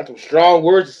 That's some strong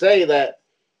words to say that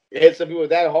it hit some people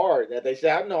that hard that they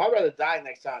say, no, I'd rather die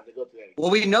next time than go through that again.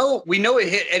 Well, we know it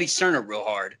hit Eddie Cerner real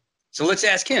hard. So let's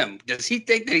ask him, does he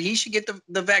think that he should get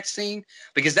the vaccine?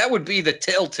 Because that would be the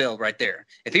telltale right there.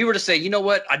 If he were to say, you know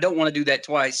what, I don't want to do that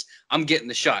twice, I'm getting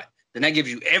the shot, then that gives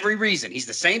you every reason. He's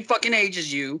the same fucking age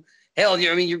as you. Hell,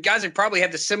 I mean, you guys would probably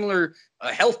have the similar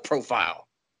health profile.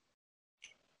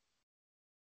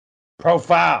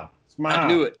 Profile. Smile. I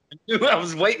knew it. I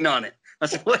was waiting on it. I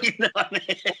was waiting on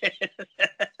it.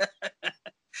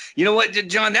 You know what,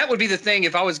 John? That would be the thing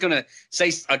if I was going to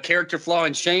say a character flaw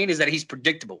in Shane is that he's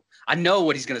predictable. I know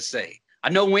what he's going to say. I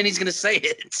know when he's going to say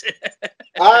it.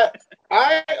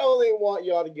 I only want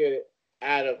y'all to get it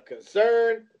out of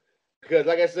concern because,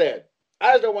 like I said,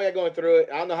 I just don't want y'all going through it.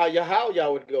 I don't know how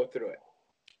y'all would go through it.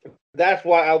 That's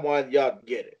why I wanted y'all to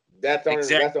get it. That's only.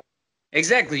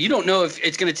 Exactly. You don't know if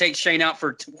it's going to take Shane out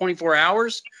for 24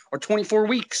 hours or 24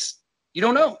 weeks. You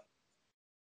don't know.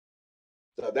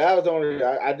 So that was the only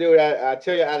I do it. I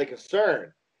tell you out of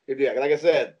concern. Like I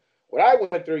said, what I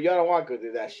went through, y'all don't want to go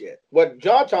through that shit. What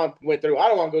John went through, I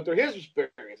don't want to go through his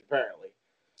experience, apparently.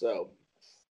 So,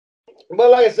 but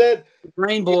like I said,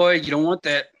 brain boy, you don't want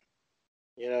that.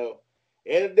 End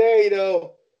of the day,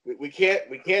 we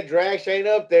can't drag Shane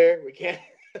up there. We can't.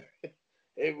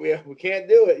 we can't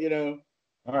do it.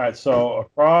 All right, so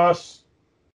across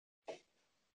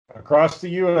the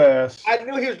U.S. I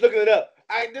knew he was looking it up.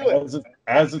 I knew it.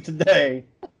 As of today,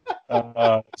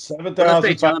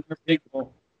 7,500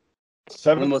 people.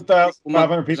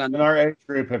 7,500 people in our age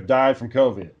group have died from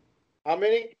COVID. How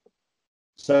many?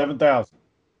 7,000.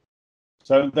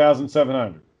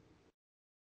 7,700.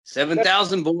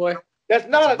 7,000, boy. That's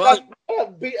not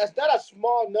a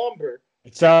small number.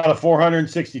 It's out of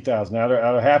 460,000. Out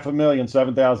of 500,000,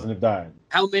 7,000 have died.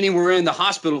 How many were in the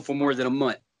hospital for more than a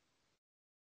month?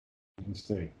 Let's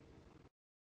see.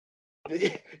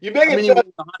 You make it sound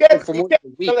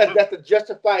that's a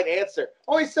justified answer.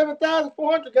 Only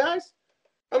 7,400 guys.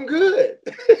 I'm good.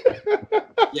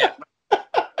 Yeah.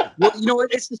 Well, you know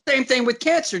what? It's the same thing with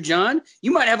cancer, John.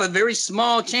 You might have a very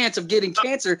small chance of getting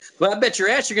cancer, but I bet your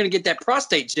ass you're going to get that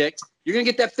prostate checked. You're going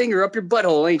to get that finger up your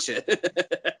butthole, ain't you?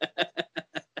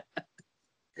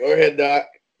 Go ahead, Doc.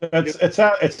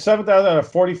 It's 7,000 out of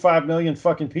 45 million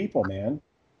fucking people, man.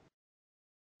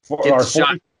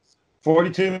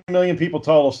 42 million people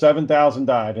total. 7,000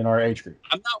 died in our age group.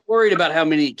 I'm not worried about how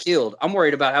many killed. I'm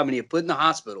worried about how many are put in the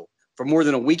hospital for more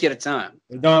than a week at a time.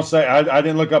 Don't say. I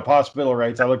didn't look up hospital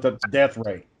rates. I looked up the death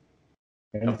rate.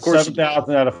 And of course,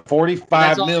 7,000 out of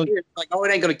 45 million. Like, oh,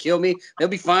 it ain't gonna kill me. They'll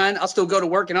be fine. I'll still go to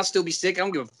work and I'll still be sick. I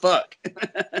don't give a fuck.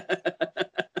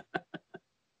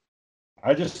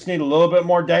 I just need a little bit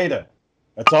more data.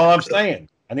 That's all I'm saying.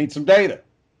 I need some data.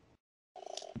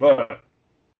 But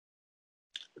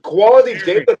quality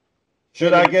data.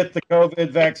 Should I get the COVID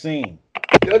vaccine?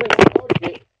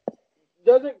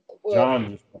 Doesn't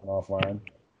John just went offline.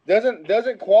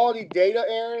 Doesn't quality data,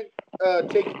 Aaron,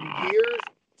 take years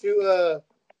to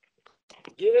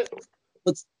get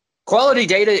it? Quality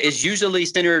data is usually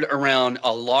centered around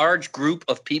a large group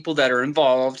of people that are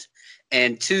involved,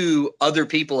 and 2 other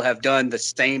people have done the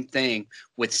same thing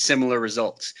with similar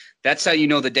results. That's how you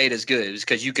know the data is good, is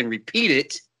because you can repeat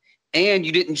it, and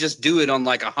you didn't just do it on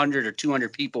like 100 or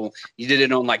 200 people. You did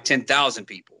it on like 10,000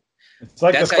 people. It's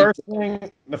like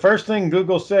the first thing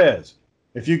Google says.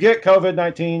 If you get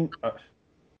COVID-19, let's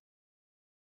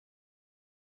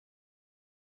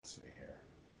see here.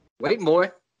 Waiting,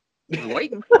 boy. I'm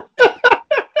waiting.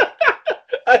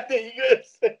 I think you're gonna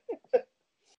say.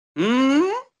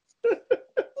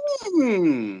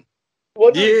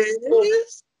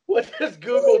 What does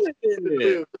Google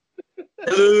do?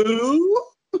 Hello?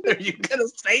 Are you gonna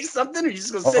say something, or are you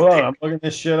just gonna sit Hold on, there? I'm looking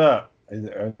this shit up.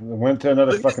 Went to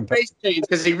another Look at fucking his face change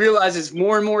because he realizes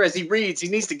more and more as he reads he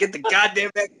needs to get the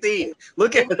goddamn vaccine.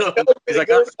 Look at him. He's like,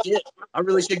 oh shit, I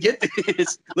really should get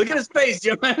this. Look at his face,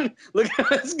 John. Look how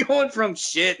it's going from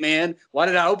shit, man. Why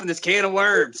did I open this can of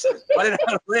worms? Why did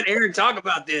I let Aaron talk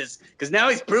about this? Because now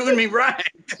he's proving me right.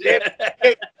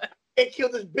 I can't kill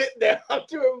this bit now. I'm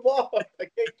too involved. I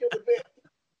can't kill the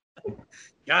bit.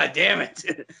 God damn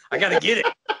it. I gotta get it.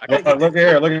 Look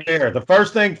here. The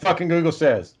first thing fucking Google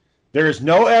says, there is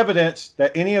no evidence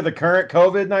that any of the current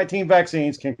COVID-19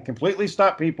 vaccines can completely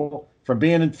stop people from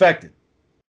being infected.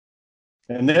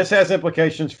 And this has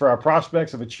implications for our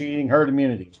prospects of achieving herd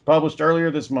immunity. It was published earlier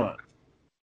this month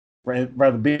by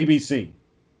the BBC.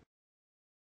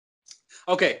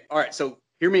 Okay, all right. So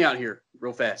hear me out here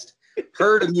real fast.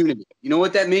 Herd immunity. You know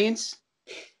what that means?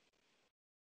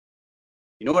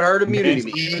 You know what herd immunity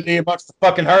means? Immunity amongst the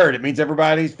fucking herd. It means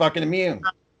everybody's fucking immune.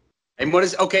 And what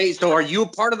is okay? So are you a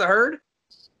part of the herd?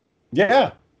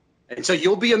 Yeah. And so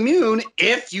you'll be immune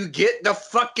if you get the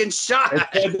fucking shot.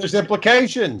 There's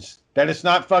implications that it's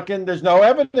not fucking. There's no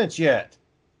evidence yet.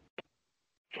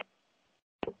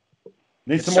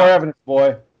 Need some more evidence,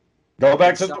 boy. Go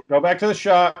back to the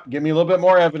shop. Give me a little bit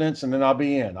more evidence, and then I'll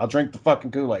be in. I'll drink the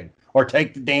fucking Kool-Aid or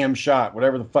take the damn shot,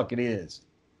 whatever the fuck it is.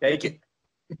 Take it.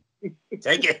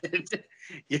 Take it.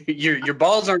 Your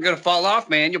balls aren't gonna fall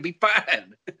off, man. You'll be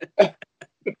fine. I'm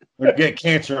gonna get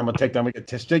cancer. I'm gonna get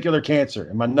testicular cancer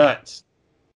in my nuts.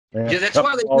 Man, Yeah, that's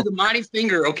why they do the mighty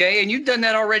finger, okay? And you've done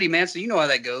that already, man. So you know how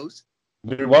that goes.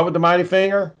 Dude, what with the mighty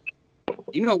finger?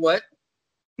 You know what?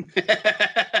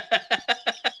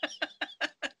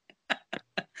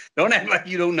 Don't act like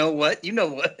you don't know what. You know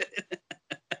what?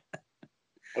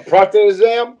 A prostate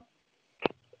exam?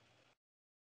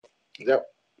 Yep.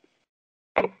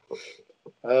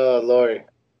 Oh, Lord.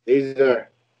 This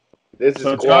is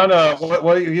So, John,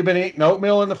 what have you been eating?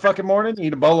 Oatmeal in the fucking morning? You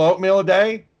eat a bowl of oatmeal a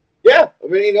day? Yeah, I've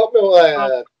been eating oatmeal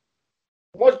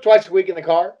once or twice a week in the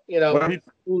car, you know.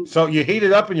 So you heat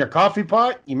it up in your coffee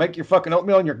pot? You make your fucking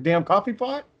oatmeal in your damn coffee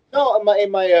pot? No, in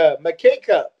my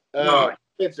K-cup,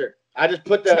 Spencer. I just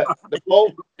put the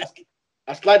bowl,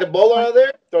 I slide the bowl out of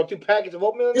there, throw 2 packets of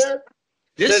oatmeal in there.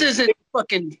 This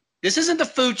isn't the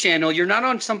Food Channel. You're not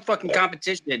on some fucking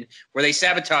competition where they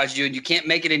sabotage you and you can't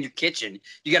make it in your kitchen.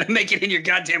 You got to make it in your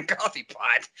goddamn coffee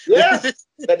pot. Yeah, that's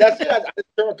it. I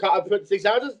just put 6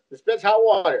 ounces, dispense hot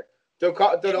water. Throw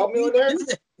the oatmeal in there.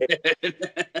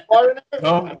 Water in there.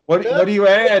 No, what do you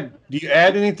add? Do you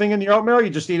add anything in the oatmeal? Or you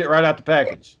just eat it right out the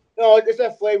package? No, it's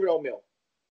that flavored oatmeal.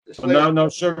 So no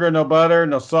sugar, no butter,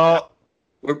 no salt.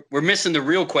 We're missing the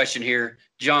real question here,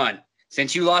 John.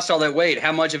 Since you lost all that weight,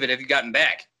 how much of it have you gotten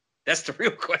back? That's the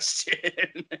real question.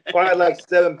 Probably like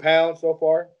 7 pounds so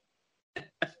far.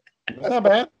 That's not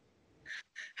bad.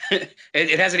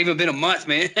 It hasn't even been a month,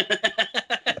 man.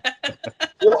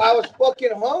 Well, I was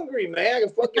fucking hungry, man. I can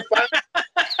fucking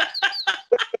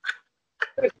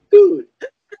find food.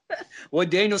 What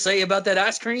Daniel say about that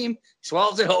ice cream?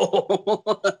 Swallows it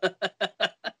whole.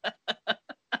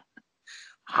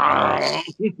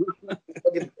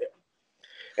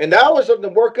 And that was something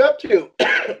to work up to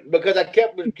because I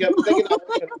kept thinking I was going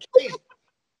to taste.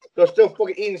 So still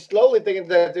fucking eating slowly, thinking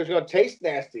that it was going to taste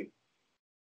nasty.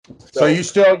 So you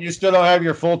still don't have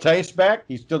your full taste back?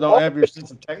 You still don't have your sense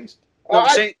of taste? No,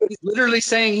 he's literally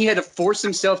saying he had to force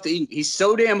himself to eat. He's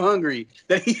so damn hungry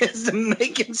that he has to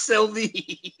make himself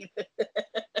eat.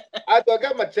 I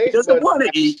got my taste. He doesn't want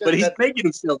to eat, but he's making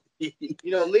himself eat.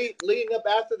 You know, leading up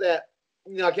after that,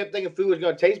 you know, I kept thinking food was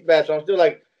going to taste bad, so I'm still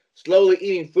like slowly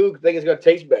eating food, thinking it's going to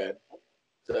taste bad.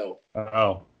 So.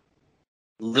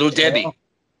 Little Debbie.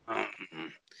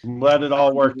 I'm glad it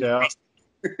all worked out.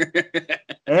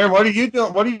 Aaron, what are you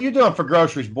doing? What are you doing for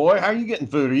groceries, boy? How are you getting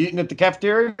food? Are you eating at the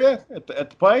cafeteria at the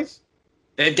place?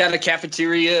 They've got a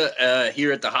cafeteria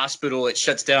here at the hospital. It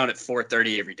shuts down at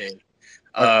 4:30 every day.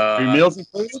 Are your meals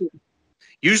included?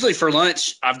 Usually for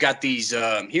lunch, I've got these.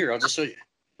 Here, I'll just show you.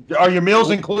 Are your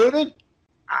meals included?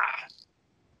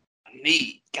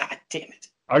 God damn it!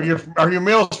 Are your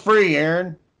meals free,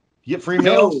 Aaron? You get free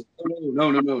meals?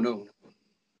 No.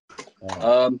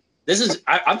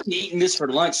 I've been eating this for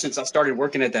lunch since I started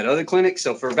working at that other clinic.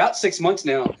 So for about 6 months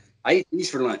now, I eat these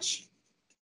for lunch.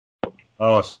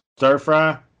 Oh, stir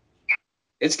fry?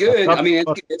 It's good. I mean,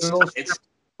 it's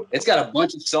got a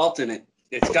bunch of salt in it.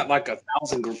 It's got like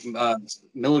 1,000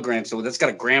 milligrams, so that's got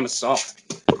a gram of salt.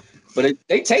 But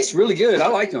they taste really good. I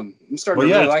like them. I'm starting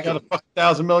to really like them. It's got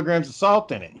 1,000 milligrams of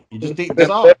salt in it. You just eat the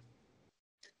salt.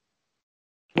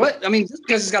 What? I mean, just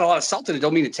because it's got a lot of salt in it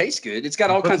don't mean it tastes good. It's got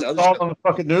all kinds of other salt stuff. on a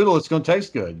fucking noodle, it's going to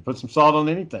taste good. Put some salt on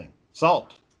anything.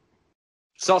 Salt.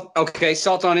 Salt. Okay,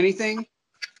 salt on anything?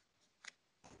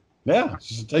 Yeah,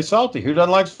 it tastes salty. Who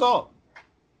doesn't like salt?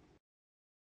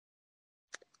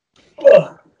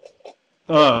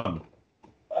 Um,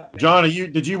 John,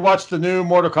 did you watch the new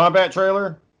Mortal Kombat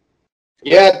trailer?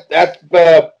 Yeah, that's.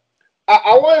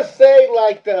 I want to say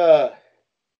like the.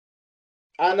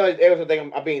 I know everyone's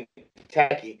thinking I'm being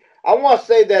tacky. I want to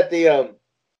say that the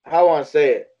how I want to say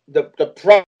it.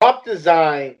 The prop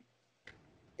design.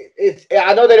 It's.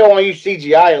 I know they don't want to use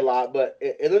CGI a lot, but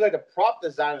it looks like the prop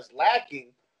design is lacking.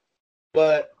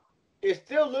 But it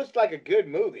still looks like a good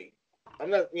movie. I'm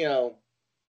not.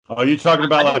 Oh, you talking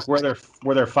about like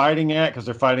where they're fighting at because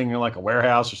they're fighting in like a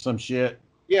warehouse or some shit?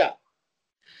 Yeah.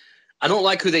 I don't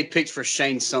like who they picked for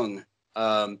Shang Tsung.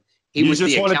 He You was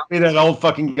just the wanted to account. be that old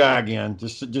fucking guy again.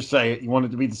 Just say it. You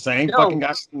wanted to be the same fucking No,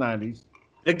 guy from the 90s.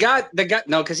 the guy.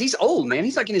 No, because he's old, man.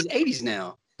 He's like in his 80s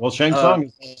now. Well, Shang Uh,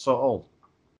 Tsung is so old.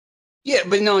 Yeah,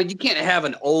 but no, you can't have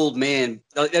an old man.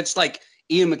 That's like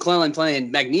Ian McClellan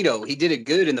playing Magneto. He did it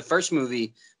good in the first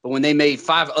movie, but when they made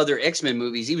 5 other X-Men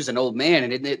movies, he was an old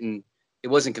man, and it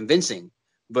wasn't convincing.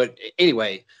 But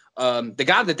anyway, the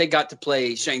guy that they got to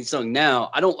play Shang Tsung now,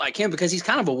 I don't like him because he's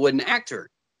kind of a wooden actor.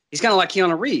 He's kind of like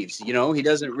Keanu Reeves. He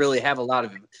doesn't really have a lot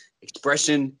of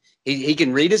expression. He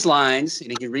can read his lines, and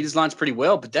he can read his lines pretty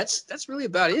well, but that's really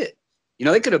about it.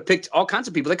 They could have picked all kinds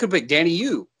of people. They could have picked Danny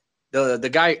Yu, the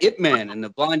guy Ip Man and the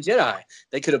Blind Jedi.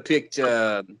 They could have picked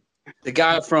the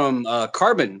guy from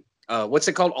Carbon. What's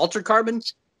it called? Altered Carbon.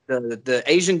 The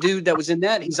Asian dude that was in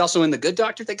that. He's also in the Good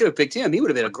Doctor. They could have picked him. He would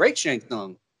have been a great Shang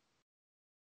Tsung.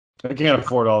 They can't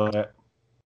afford all of that.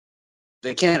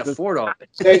 They can't afford all that.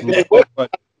 They But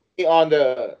on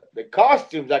the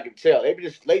costumes, I can tell they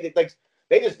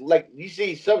just like you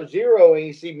see Sub-Zero and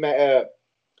you see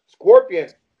Scorpion.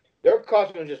 Their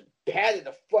costumes just padded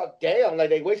the fuck down. Like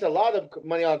they waste a lot of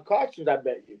money on costumes. I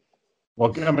bet you.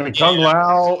 well, I mean, Kung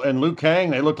Lao and Liu Kang,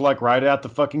 they look like right out the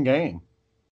fucking game.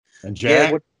 And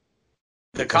Jack,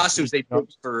 The costumes they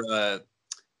picked for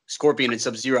Scorpion and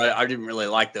Sub-Zero, I didn't really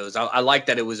like those. I liked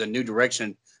that it was a new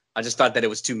direction. I just thought that it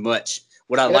was too much.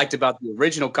 What I liked about the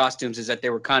original costumes is that they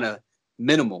were kind of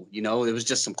minimal. It was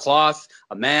just some cloth,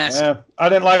 a mask. yeah, I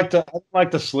didn't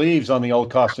like the sleeves on the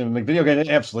old costume. The video game didn't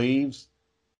have sleeves.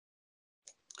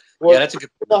 Well, Yeah, that's a good.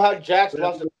 you know how Jax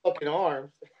lost his fucking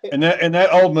arms. And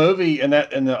that old movie and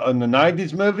that in the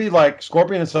 90s movie, like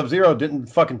Scorpion and Sub-Zero didn't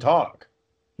fucking talk.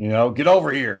 Get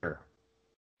over here.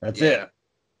 That's it.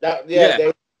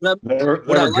 They,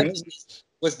 What I liked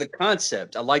was the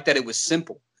concept. I like that it was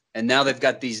simple. And now they've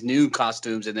got these new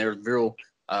costumes and they're real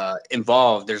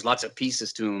involved. There's lots of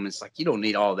pieces to them. It's like, you don't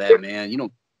need all that, man. You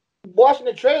don't. watching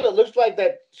the trailer, it looks like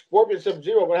that Scorpion and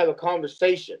Sub-Zero are gonna have a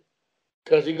conversation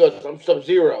because he goes, "I'm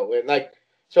Sub-Zero," and like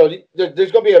so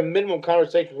there's gonna be a minimum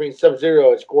conversation between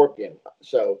Sub-Zero and Scorpion.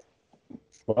 So.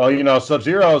 Well,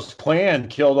 Sub-Zero's clan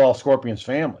killed all Scorpion's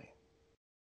family.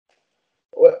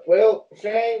 Well,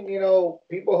 shame,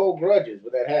 people hold grudges,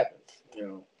 but that happens,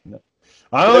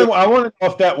 I want to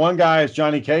know if that one guy is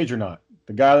Johnny Cage or not.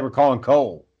 The guy that we're calling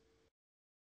Cole.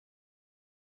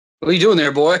 What are you doing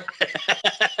there, boy?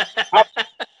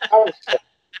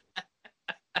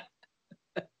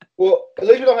 Well, at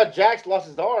least we don't have Jax lost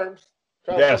his arms.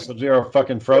 Yeah, Sub-Zero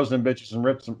fucking froze them bitches and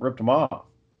ripped them off.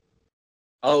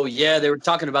 Oh yeah, they were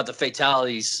talking about the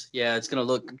fatalities. Yeah, it's gonna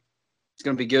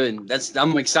be good.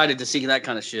 I'm excited to see that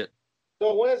kind of shit.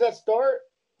 So when does that start?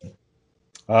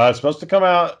 It's supposed to come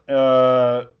out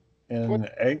in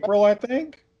April, I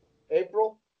think.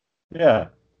 April. Yeah.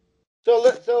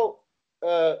 So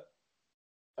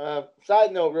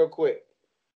side note, real quick.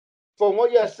 From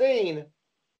what you've seen,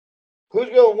 who's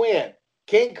gonna win,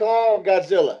 King Kong or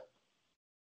Godzilla?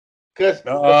 Because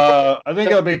I think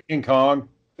it'll be King Kong.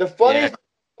 the funniest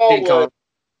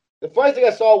thing I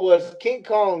saw was King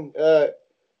Kong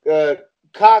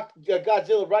cocked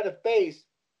Godzilla right in the face.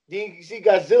 Then you see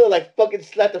Godzilla like fucking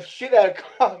slap the shit out of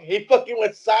Kong. He fucking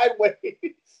went sideways.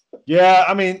 Yeah,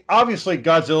 I mean, obviously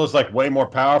Godzilla's like way more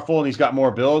powerful and he's got more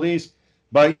abilities.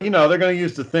 But they're going to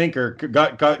use the thinker.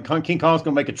 King Kong's going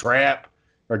to make a trap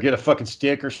or get a fucking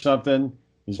stick or something.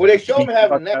 Well, they show him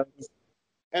having that,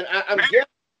 and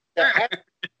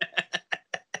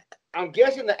I'm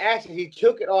guessing the action he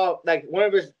took it off. Like one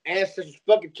of his ancestors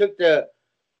fucking took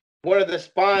one of the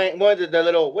spine, one of the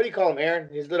little, what do you call him, Aaron?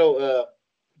 His little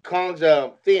Kong's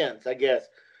fins, I guess.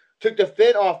 Took the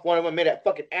fin off one of them and made a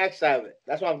fucking axe out of it.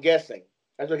 That's what I'm guessing.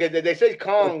 That's what they say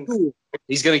Kong.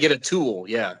 He's gonna get a tool,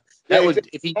 yeah.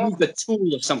 If he used a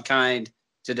tool of some kind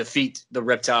to defeat the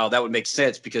reptile, that would make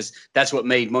sense because that's what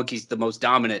made monkeys the most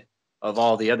dominant of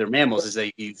all the other mammals is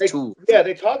they use tools. Yeah,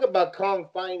 they talk about Kong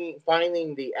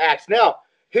finding the axe. Now,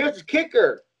 here's the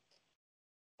kicker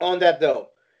on that though.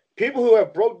 people who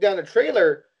have broke down the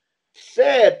trailer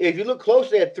said if you look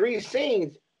closely at 3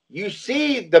 scenes, you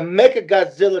see the Mecha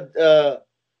Godzilla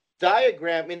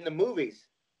diagram in the movies.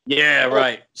 Yeah,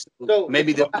 right. So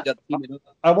Maybe they'll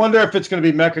I wonder if it's going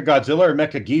to be Mecha Godzilla or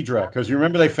Mecha Ghidorah, because you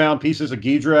remember they found pieces of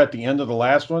Ghidorah at the end of the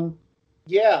last one,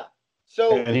 yeah.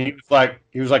 So and he was like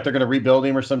they're going to rebuild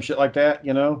him or some shit like that,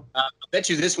 you know? I bet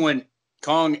you this one,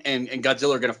 Kong and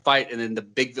Godzilla are going to fight, and then the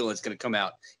big villain's going to come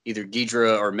out. Either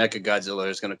Ghidorah or Mecha Godzilla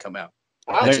is going to come out.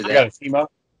 They got to team up.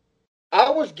 I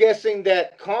was guessing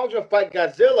that Kong's gonna fight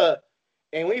Godzilla,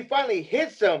 and when he finally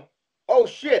hits him, oh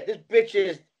shit, this bitch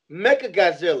is Mecha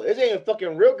Godzilla. This ain't even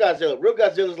fucking real Godzilla. Real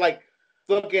Godzilla's like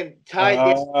fucking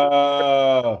tied,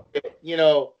 you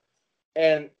know,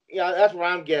 and yeah, that's what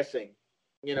I'm guessing.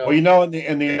 You know, Well, you know,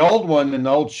 in the old one, in the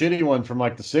old shitty one from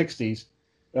like the '60s,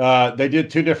 they did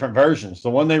 2 different versions. The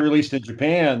one they released in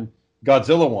Japan,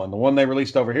 Godzilla one. The one they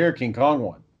released over here, King Kong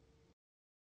one.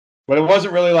 But it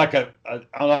wasn't really like I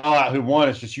don't know who won.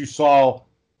 It's just you saw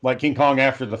like King Kong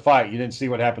after the fight. You didn't see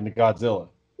what happened to Godzilla.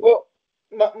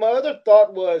 well, my other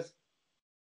thought was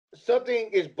something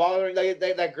is bothering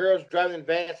that girl's driving the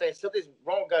van saying something's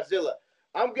wrong with Godzilla.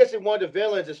 I'm guessing one of the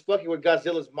villains is fucking with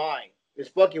Godzilla's mind. Is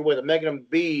fucking with him, making him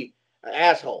be an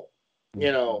asshole.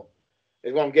 You know,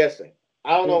 is what I'm guessing.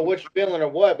 I don't know which villain or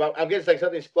what, but I'm guessing like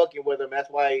something's fucking with him. That's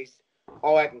why he's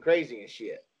all acting crazy and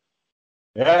shit.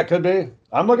 Yeah, it could be.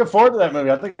 I'm looking forward to that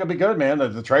movie. I think it'll be good, man.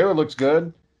 The trailer looks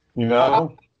good. You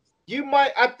know, You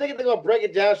might. I think they're gonna break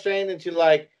it down, Shane, into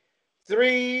like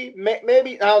 3,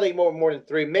 maybe I don't think more than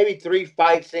 3, maybe 3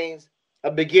 fight scenes.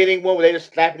 A beginning one where they're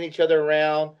just slapping each other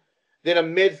around, then a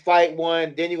mid-fight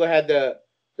one, then you're gonna have the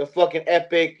fucking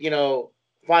epic, you know,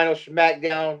 final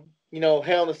SmackDown, you know,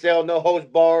 Hell in a Cell, no holds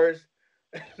bars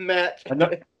match.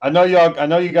 I know you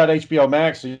got HBO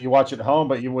Max, so you watch it at home.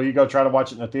 But will you go try to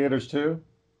watch it in the theaters too?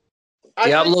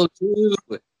 Diablo 2.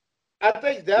 I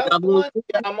think that one.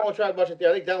 Yeah, I'm gonna try to watch it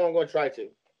there. I think that one I'm gonna try to.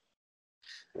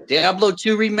 Diablo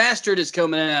 2 Remastered is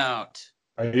coming out.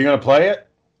 Are you gonna play it?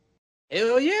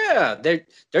 Hell yeah.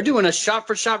 They're doing a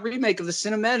shot-for-shot remake of the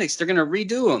cinematics. They're going to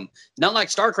redo them. Not like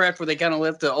StarCraft where they kind of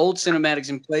left the old cinematics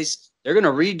in place. They're going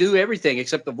to redo everything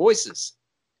except the voices.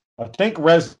 I think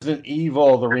Resident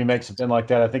Evil, the remakes have been like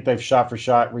that. I think they've shot for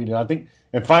shot redone. I think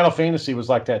and Final Fantasy was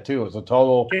like that too. It was a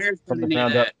total from the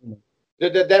ground up. When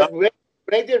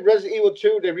they did Resident Evil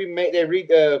 2, they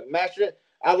remastered it.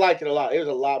 I liked it a lot. It was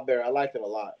a lot better. I liked it a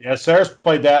lot. Yeah, Sarah's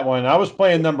played that one. I was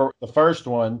playing the first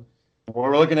one.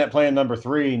 We're looking at playing number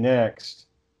 3 next.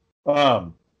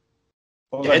 Dead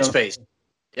Space,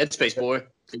 boy.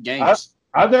 Good games.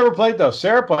 I've never played those.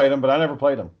 Sarah played them, but I never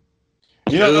played them.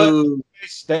 You know,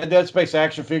 that Dead Space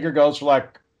action figure goes for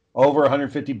like over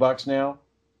 $150 now.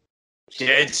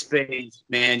 Dead Space,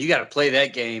 man, you got to play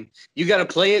that game. You got to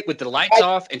play it with the lights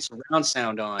off and surround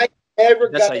sound on. I never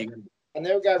got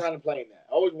around to playing that.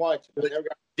 I always wanted to, but never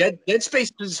got. Dead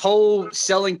Space's whole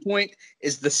selling point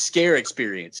is the scare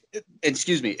experience.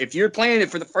 Excuse me. If you're playing it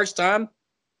for the first time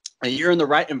and you're in the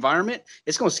right environment,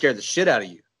 it's going to scare the shit out of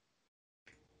you.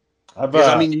 I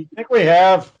think we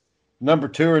have number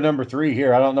 2 or number 3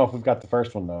 here. I don't know if we've got the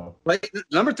first one though.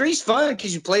 Number 3 is fun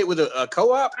because you play it with a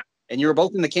co-op and you're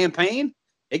both in the campaign.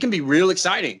 It can be real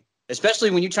exciting,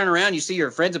 especially when you turn around, you see your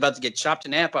friend's about to get chopped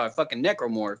in half by a fucking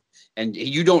necromorph, and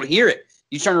you don't hear it.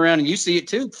 You turn around and you see it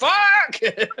too. Fuck!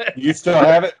 You still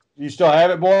have it? You still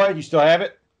have it, boy? You still have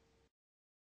it?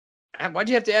 Why'd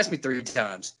you have to ask me 3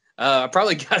 times? I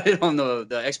probably got it on the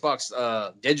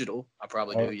Xbox digital. I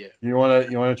probably do, yeah. You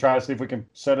wanna try to see if we can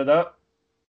set it up?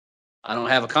 I don't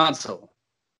have a console.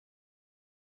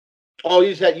 Oh,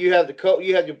 you have the code.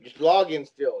 You have your login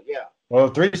still, yeah. Well,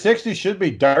 360 should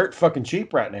be dirt fucking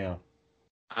cheap right now.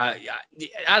 I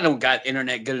don't got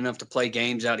internet good enough to play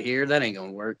games out here. That ain't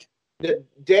gonna work.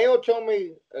 Daniel told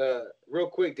me, real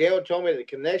quick, Daniel told me the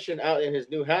connection out in his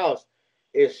new house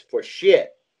is for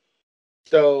shit.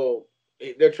 So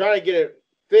they're trying to get it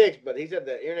fixed, but he said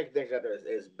the internet connection out there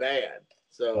is bad.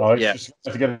 So just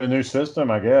have to get a new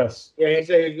system, I guess. Yeah, he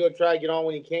said he's gonna try to get on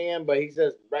when he can, but he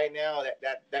says right now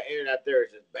that internet out there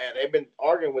is just bad. They've been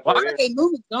arguing with. Why are they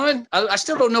moving, son? I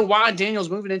still don't know why Daniel's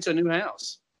moving into a new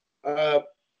house. Well,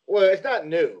 it's not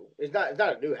new. It's not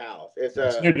a new house.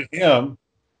 It's new to him.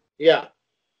 Yeah.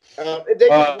 They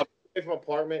from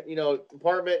apartment. You know,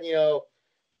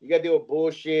 you got to deal with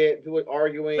bullshit. People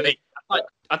arguing. But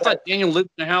I thought Daniel lived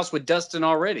in a house with Dustin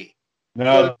already.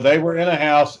 No, they were in a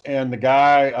house and the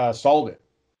guy sold it,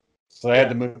 so they had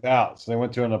to move out. So they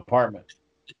went to an apartment.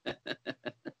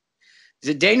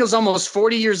 Daniel's almost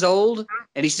 40 years old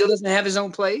and he still doesn't have his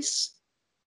own place.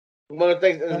 One of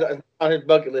the things on his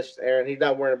bucket list, Aaron, he's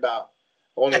not worried about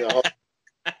owning a home.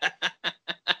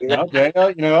 No,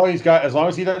 Daniel, he's got, as long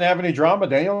as he doesn't have any drama,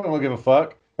 Daniel don't give a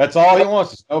fuck. That's all he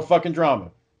wants is no fucking drama.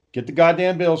 Get the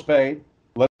goddamn bills paid.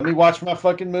 Let me watch my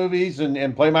fucking movies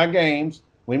and play my games.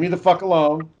 Leave me the fuck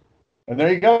alone. And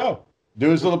there you go. Do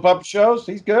his little puppet shows.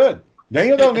 He's good.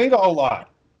 Daniel don't need a whole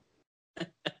lot.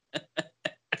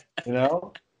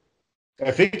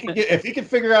 If he could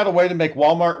figure out a way to make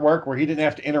Walmart work where he didn't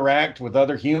have to interact with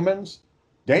other humans,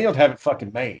 Daniel'd have it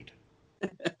fucking made.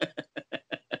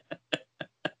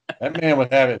 That man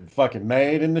would have it fucking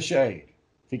made in the shade.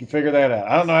 If he can figure that out.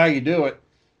 I don't know how you do it.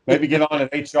 Maybe get on an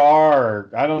HR or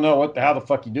I don't know how the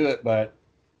fuck you do it, but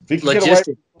if he can get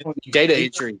away data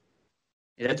entry.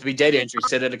 It has to be data entry,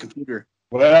 sit at a computer.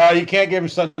 Well, you can't give him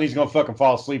something he's gonna fucking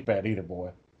fall asleep at either, boy.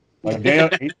 Like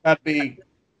damn, he's got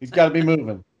to be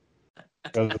moving.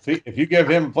 Because if you give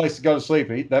him a place to go to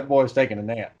sleep, that boy's taking a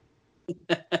nap.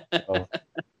 So.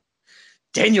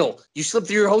 Daniel, you slept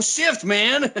through your whole shift,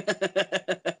 man.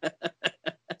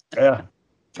 Yeah.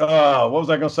 What was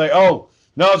I going to say? Oh,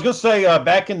 no, I was going to say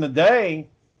back in the day,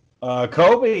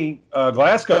 Kobe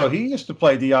Glasgow, he used to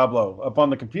play Diablo up on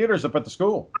the computers up at the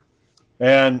school.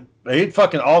 And he'd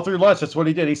fucking all through lunch, that's what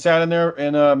he did. He sat in there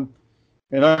in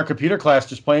our computer class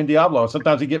just playing Diablo.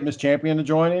 Sometimes he'd get Miss Champion to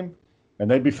join him, and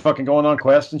they'd be fucking going on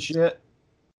quests and shit.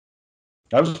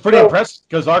 I was pretty impressed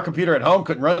because our computer at home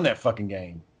couldn't run that fucking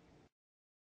game.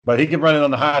 But he could run it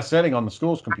on the highest setting on the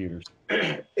school's computers.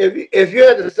 If you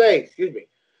had to say,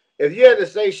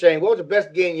 Shane, what was the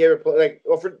best game you ever played?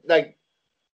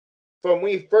 From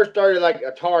when you first started, like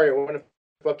Atari or whatever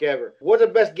the fuck ever. What's the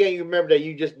best game you remember that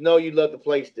you just know you love to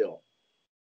play still?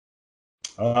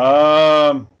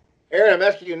 Aaron, I'm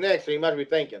asking you next, so you must be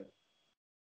thinking.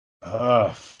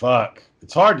 Fuck.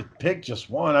 It's hard to pick just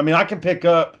one. I mean, I can pick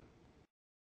up.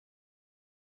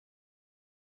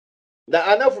 Now,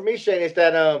 I know for me, Shane, it's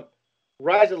that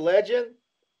Rise of Legend.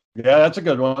 Yeah, that's a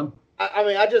good one. I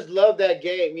mean, I just love that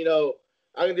game.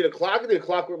 I can do the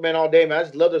Clockwork Man all day, man. I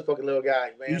just love those fucking little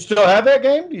guys, man. You still have that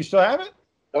game? Do you still have it?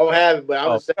 I don't have it, but I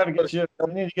was saying, I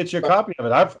need to get you a copy of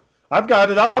it. I've got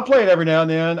it. I'll play it every now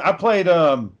and then. I played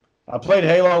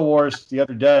Halo Wars the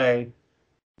other day.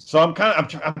 So I'm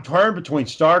torn between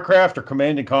StarCraft or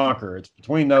Command and Conquer. It's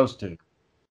between those two.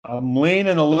 I'm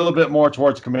leaning a little bit more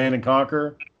towards Command and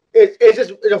Conquer.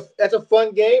 That's a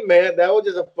fun game, man. That was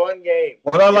just a fun game.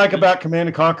 What I like about Command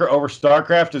and Conquer over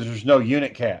StarCraft is there's no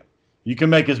unit cap. You can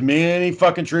make as many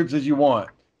fucking troops as you want.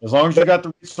 As long as you got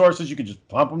the resources, you can just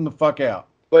pump them the fuck out.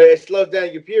 But it slows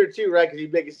down your computer too, right? Because you're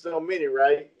making so many,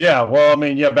 right? Yeah, well, I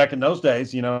mean, yeah, back in those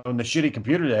days, in the shitty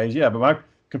computer days, yeah. But my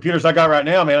computers I got right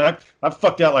now, man, I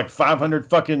fucked out like 500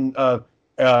 fucking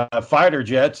fighter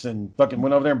jets and fucking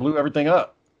went over there and blew everything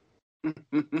up.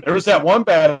 There was that one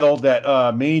battle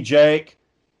that me, Jake,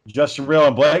 Justin Real,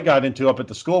 and Blake got into up at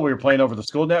the school. We were playing over the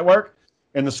school network,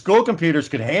 and the school computers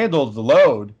could handle the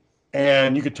load,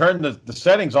 and you could turn the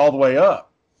settings all the way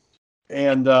up.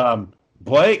 And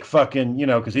Blake fucking,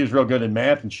 because he was real good in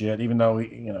math and shit, even though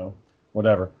he,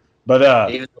 whatever.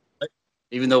 But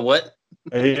even though what?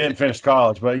 He didn't finish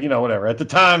college, but whatever. At the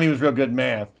time, he was real good in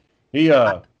math. He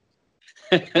got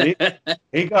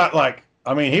like.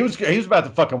 I mean, he was about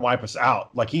to fucking wipe us out.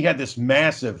 Like he had this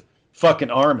massive fucking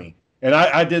army, and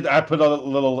I put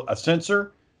a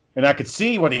sensor, and I could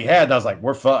see what he had. And I was like,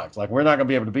 we're fucked. Like we're not gonna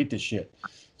be able to beat this shit.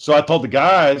 So I told the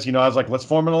guys, I was like, let's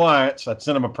form an alliance. I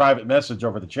sent them a private message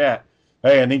over the chat.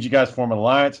 Hey, I need you guys to form an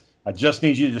alliance. I just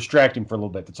need you to distract him for a little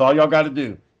bit. That's all y'all got to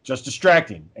do. Just distract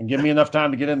him and give me enough time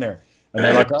to get in there. And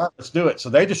they're like, all right, let's do it. So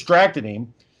they distracted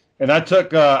him, and I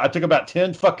took about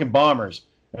 10 fucking bombers.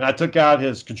 And I took out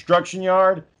his construction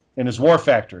yard and his war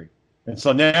factory. And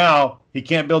so now he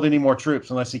can't build any more troops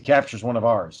unless he captures one of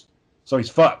ours. So he's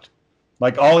fucked.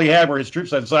 Like all he had were his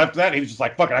troops. So after that, he was just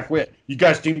like, fuck it, I quit. You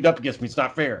guys teamed up against me. It's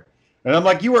not fair. And I'm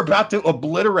like, you were about to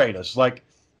obliterate us. Like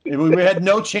we had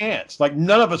no chance. Like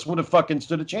none of us would have fucking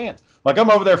stood a chance. Like I'm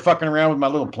over there fucking around with my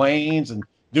little planes and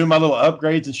doing my little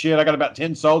upgrades and shit. I got about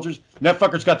 10 soldiers. And that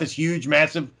fucker's got this huge,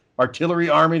 massive artillery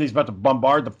army that he's about to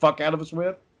bombard the fuck out of us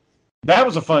with. That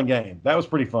was a fun game. That was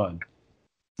pretty fun.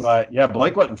 But yeah,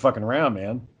 Blake wasn't fucking around,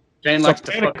 man. Shane likes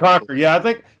Command and Conquer. Yeah, I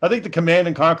think the Command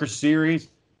and Conquer series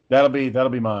that'll be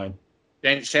mine.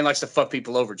 Shane likes to fuck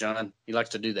people over, John. He likes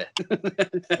to do that.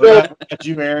 What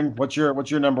you, Aaron? What's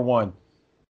your number one?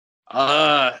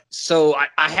 So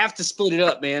I have to split it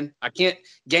up, man. I can't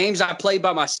games I play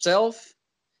by myself.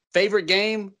 Favorite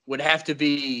game would have to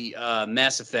be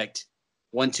Mass Effect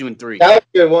 1, 2, and 3. That was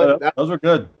a good one. Those were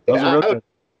good. Those are real good.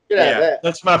 Yeah,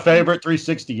 that's my favorite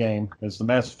 360 game. Is the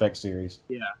Mass Effect series.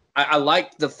 Yeah, I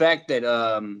like the fact that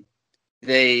I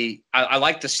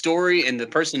like the story and the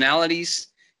personalities.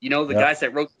 You know, the guys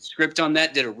that wrote the script on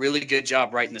that did a really good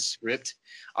job writing the script.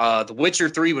 The Witcher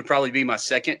 3 would probably be my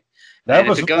second. That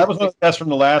was one of the best from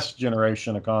the last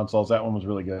generation of consoles. That one was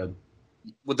really good.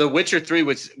 Well, The Witcher 3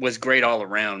 was great all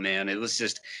around, man. It was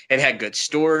just, it had good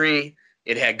story.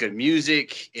 It had good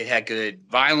music. It had good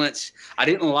violence. I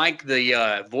didn't like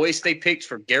the voice they picked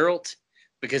for Geralt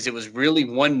because it was really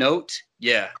one note.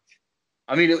 Yeah.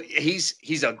 I mean,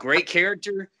 he's a great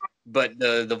character, but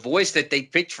the voice that they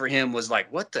picked for him was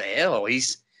like, what the hell?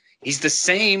 He's the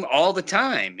same all the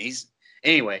time.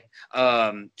 Anyway.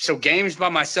 So games by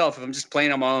myself, if I'm just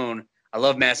playing on my own, I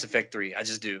love Mass Effect 3. I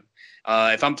just do.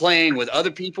 If I'm playing with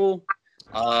other people,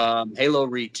 Halo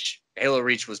Reach. Halo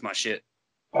Reach was my shit.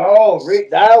 Oh,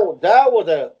 that was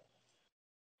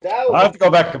I have to go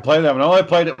back and play that one. I only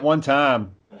played it one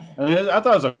time, and I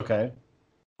thought it was okay,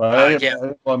 but it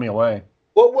didn't blow me away.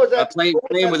 What was that? Playing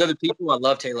with other people, I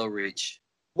loved Halo Reach.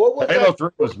 What was Halo that? 3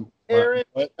 was Aaron,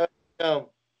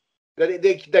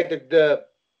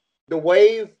 the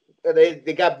wave.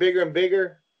 They got bigger and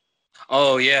bigger.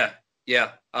 Oh yeah.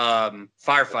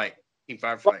 Firefight.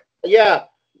 Firefight. Yeah.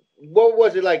 What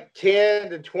was it, like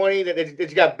 10 to 20 that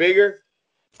it got bigger?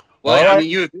 Well, I mean,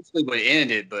 you eventually would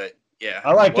end it, but yeah.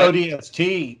 I liked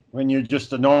ODST when you're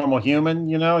just a normal human,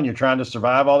 you know, and you're trying to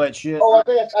survive all that shit. Oh, I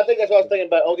think that's what I was thinking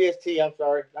about. ODST, I'm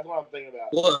sorry. That's what I'm thinking about.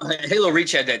 Well, Halo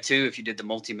Reach had that too if you did the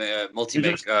You're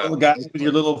just little guys with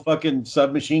your little fucking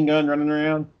submachine gun running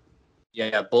around.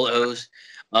 Yeah, bullet hose.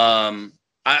 I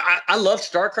love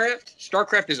StarCraft.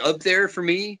 StarCraft is up there for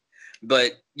me,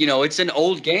 but, you know, it's an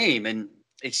old game, and,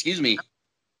 the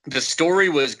story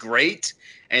was great,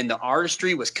 and the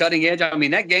artistry was cutting edge. I mean,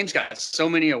 that game's got so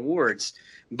many awards,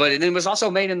 but it was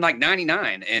also made in, like,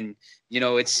 99, and, you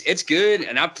know, it's good,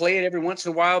 and I play it every once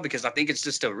in a while because I think it's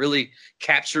just a really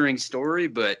capturing story,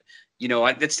 but, you know,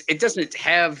 it doesn't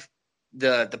have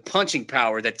the punching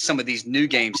power that some of these new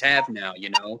games have now, you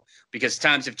know, because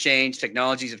times have changed,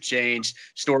 technologies have changed,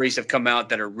 stories have come out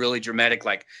that are really dramatic,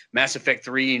 like Mass Effect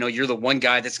 3, you know, you're the one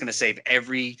guy that's going to save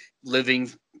every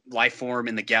living life form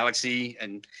in the galaxy.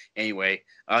 And anyway,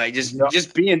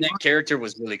 just being that character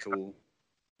was really cool.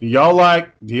 Do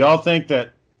y'all think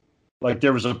that, like,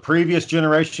 there was a previous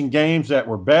generation games that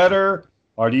were better,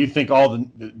 or do you think all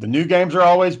the new games are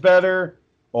always better,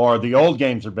 or the old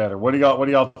games are better? What do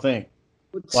y'all think?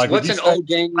 What's an old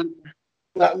game?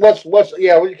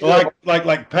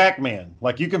 Like Pac-Man.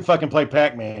 Like, you can fucking play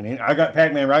Pac-Man. I got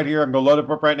Pac-Man right here. I can go load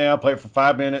it up right now, play it for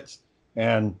 5 minutes,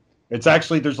 and it's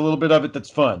actually, there's a little bit of it that's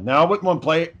fun. Now, I wouldn't want to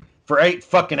play it for 8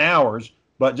 fucking hours,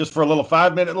 but just for a little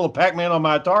 5-minute little Pac-Man on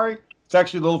my Atari, it's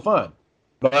actually a little fun.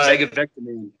 But Sega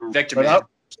Vector Man.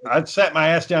 I'd sat my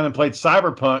ass down and played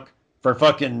Cyberpunk for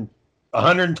fucking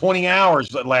 120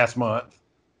 hours last month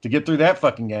to get through that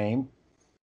fucking game.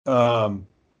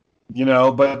 You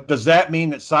know, but does that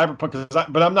mean that Cyberpunk?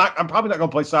 I'm probably not going to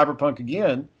play Cyberpunk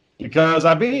again because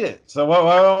I beat it. So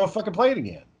why don't I fucking play it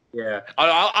again? Yeah,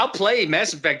 I'll play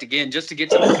Mass Effect again just to get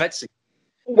to the cutscene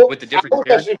with the different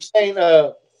characters.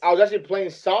 I was actually playing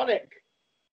Sonic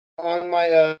on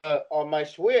my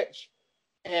Switch,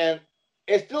 and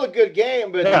it's still a good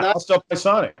game, but I'll still play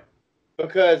Sonic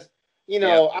because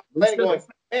I'm playing going,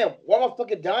 man, what am I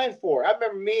fucking dying for? I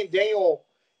remember me and Daniel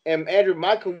and Andrew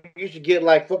Michael used to get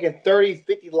like fucking 30,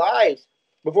 50 lives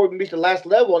before we reached the last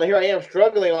level, and here I am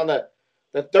struggling on the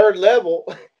third level,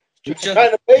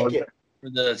 trying to make it.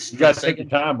 You gotta take your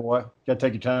time, boy. You gotta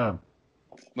take your time.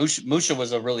 Musha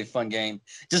was a really fun game,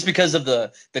 just because of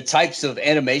the types of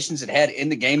animations it had in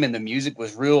the game, and the music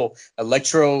was real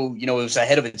electro. You know, it was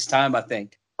ahead of its time, I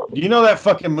think. Do you know that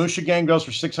fucking Musha game goes for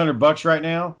 $600 right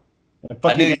now? That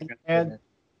fucking game ad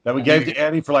that we gave to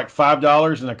Eddie for like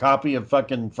 $5 and a copy of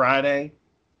fucking Friday.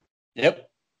 Yep.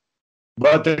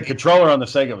 But the controller on the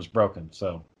Sega was broken,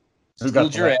 so who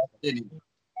got your ass?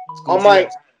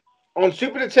 On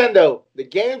Super Nintendo, the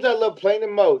games I loved playing the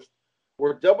most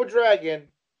were Double Dragon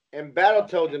and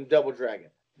Battletoads and Double Dragon.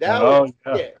 That was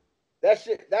shit.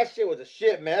 That shit was a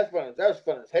shit, man. That was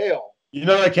fun as hell. You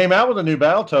know, they came out with a new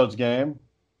Battletoads game.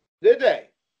 Did they?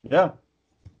 Yeah.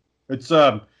 It's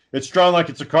drawn like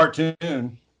it's a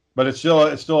cartoon, but it's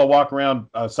still a walk around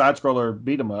side scroller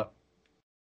beat 'em up.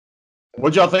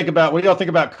 What y'all think about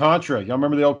Contra? Y'all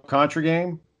remember the old Contra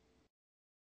game?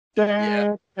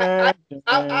 Yeah.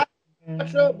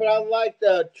 Contra, but I liked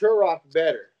Turok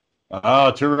better.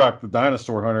 Oh, Turok the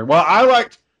Dinosaur Hunter. Well, I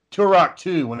liked Turok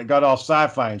 2 when it got all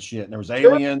sci-fi and shit, and there was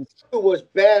aliens. Turok 2 was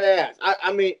badass.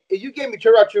 I mean, if you gave me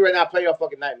Turok 2 right now, I'd play your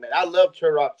fucking nightmare. I love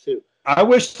Turok 2. I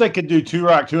wish they could do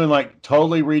Turok 2 and like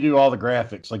totally redo all the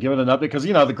graphics, like give it an update, because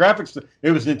the graphics,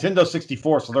 it was Nintendo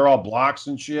 64, so they're all blocks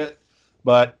and shit.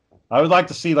 But I would like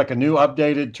to see like a new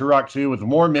updated Turok 2 with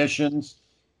more missions.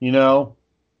 You know,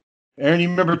 Aaron, you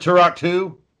remember Turok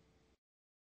 2?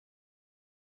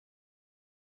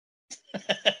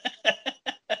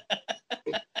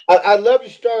 I love you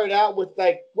started out with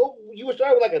like, well, you were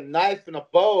starting with like a knife and a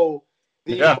bow,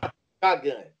 then you Yeah. find a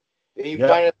shotgun, then you Yeah.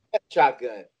 find a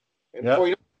shotgun, and Yeah. before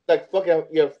you know, like fucking,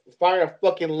 you're firing a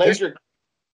fucking laser.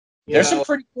 There's some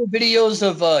pretty cool videos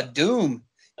of Doom.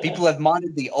 People have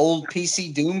modded the old PC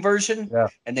Doom version, Yeah.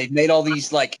 and they've made all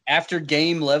these like after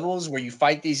game levels where you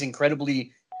fight these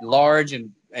incredibly large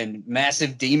and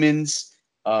massive demons.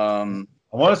 I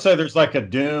want to say there's like a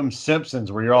Doom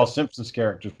Simpsons where you're all Simpsons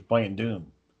characters playing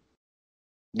Doom.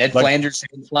 Ned Like- Flanders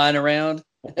flying around.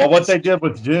 Well, what they did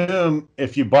with Doom,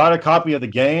 if you bought a copy of the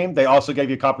game, they also gave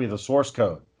you a copy of the source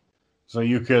code, so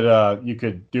you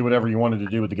could do whatever you wanted to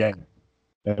do with the game.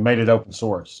 They made it open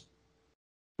source.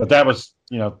 But that was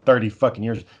 30 fucking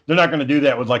years. They're not going to do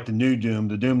that with like the new Doom,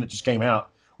 the Doom that just came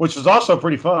out, which was also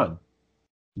pretty fun.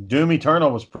 Doom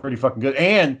Eternal was pretty fucking good,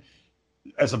 and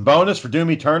as a bonus for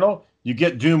Doom Eternal, you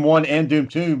get Doom 1 and Doom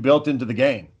 2 built into the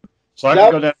game. So I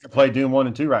can go down and play Doom 1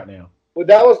 and 2 right now. Well,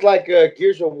 that was like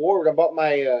Gears of War. When I bought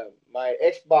my my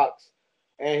Xbox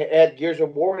and it had Gears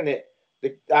of War in it.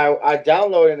 I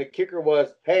downloaded, and the kicker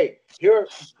was, hey, here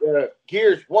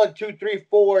Gears 1, 2, 3,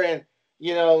 4, and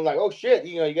like, oh shit,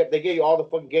 they gave you all the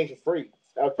fucking games for free.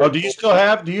 Oh, do you still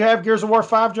have? Do you have Gears of War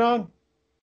 5, John?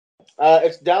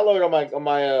 It's downloaded on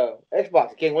my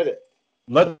Xbox. It came with it.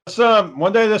 Let's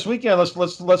one day this weekend.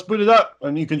 Let's boot it up,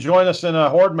 and you can join us in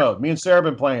horde mode. Me and Sarah have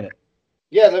been playing it.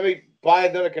 Yeah, let me buy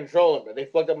another controller, but they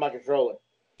fucked up my controller.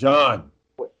 John,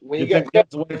 When you get got the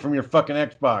kids away from your fucking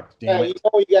Xbox. Damn it. you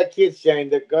know you got kids, Shane.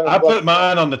 They're gonna. I put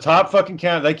mine on the top fucking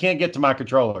count. They can't get to my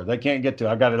controller. They can't get to it.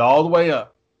 I got it all the way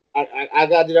up. I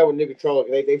gotta do that with new controller.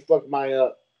 They fucked mine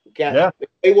up. Yeah.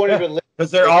 They won't even.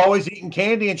 Because they're always eating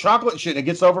candy and chocolate and shit. It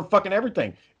gets over fucking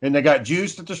everything. And they got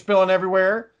juice that they're spilling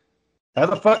everywhere. How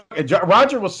the fuck?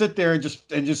 Roger will sit there and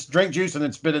just drink juice and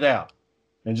then spit it out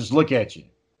and just look at you.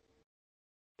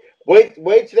 Wait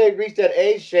till they reach that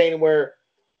age, Shane, where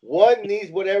one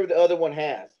needs whatever the other one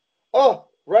has. Oh,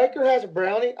 Riker has a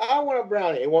brownie. I want a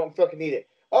brownie. He won't fucking eat it.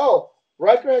 Oh,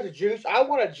 Riker has a juice. I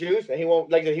want a juice, and he won't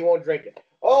drink it.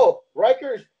 Oh,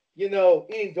 Riker's eating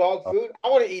dog food. I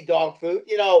want to eat dog food.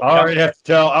 I already have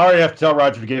to tell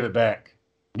Roger to give it back.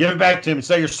 Give it back to him and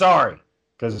say you're sorry.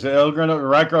 Because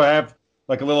Riker will have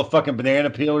like a little fucking banana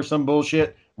peel or some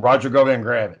bullshit. Roger go there and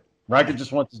grab it. Riker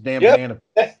just wants his damn banana.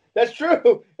 That's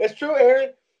true. That's true,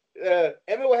 Aaron.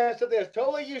 Emmett will have something that's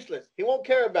totally useless. He won't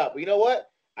care about. But you know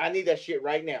what? I need that shit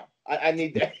right now. I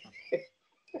need that.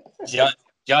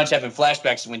 John's having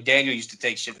flashbacks to when Daniel used to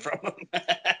take shit from him.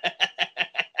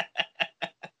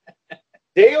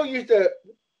 Daniel used to.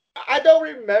 I don't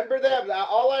remember that. But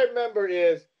all I remember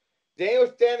is Daniel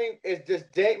standing. Is just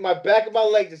my back of my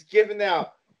leg just giving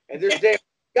out, and there's Daniel.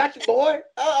 Got you, boy.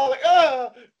 Oh, like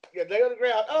yeah, lay on the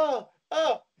ground.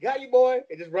 Oh, got you, boy,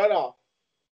 and just run off.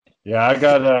 Yeah, I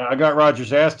got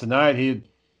Roger's ass tonight.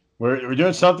 We're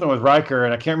doing something with Riker,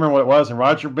 and I can't remember what it was. And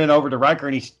Roger bent over to Riker,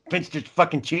 and he pinched his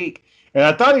fucking cheek. And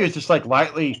I thought he was just like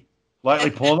lightly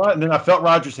pulling on it. And then I felt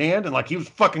Roger's hand, and like he was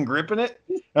fucking gripping it.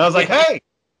 And I was like, hey,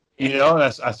 and I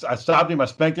stopped him. I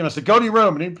spanked him. I said, go to your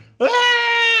room. And he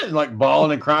and like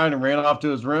bawling and crying and ran off to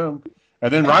his room.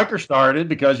 And then Riker started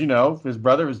because his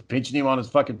brother was pinching him on his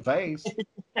fucking face.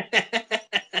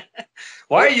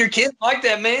 Why are your kids like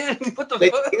that, man? What the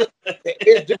fuck?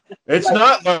 It's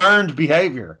not learned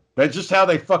behavior. That's just how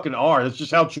they fucking are. That's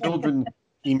just how children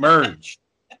emerge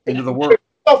into the world.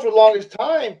 For the longest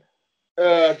time,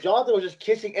 Jonathan was just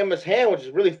kissing Emma's hand, which is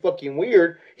really fucking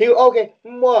weird. What he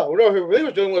really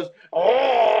was doing was,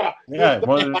 yeah, he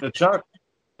wanted to chunk.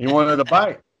 He wanted to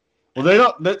bite. Well, they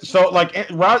don't. So, like,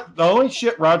 the only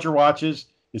shit Roger watches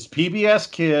is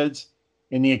PBS Kids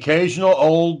and the occasional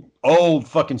old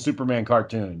fucking Superman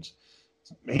cartoons.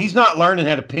 He's not learning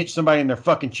how to pinch somebody in their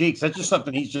fucking cheeks. That's just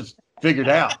something he's just figured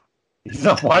out. He's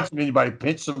not watching anybody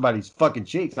pinch somebody's fucking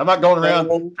cheeks. I'm not going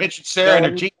around pinching Sarah in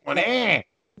her cheek going,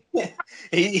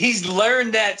 He's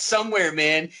learned that somewhere,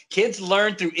 man. Kids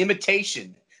learn through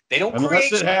imitation. They don't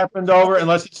unless it's happening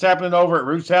over at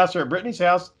Ruth's house or at Brittany's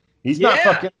house. He's not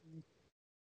fucking.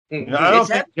 I don't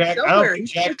think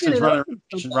Jackson's running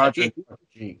around Roger in fucking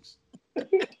cheeks.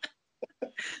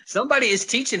 Somebody is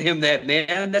teaching him that,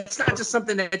 man. That's not just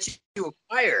something that you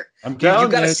acquire. I'm telling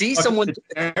you got to see someone. It's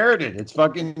inherited.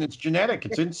 It's genetic.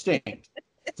 It's instinct.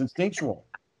 It's instinctual.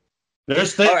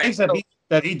 There's things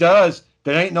that he does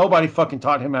that ain't nobody fucking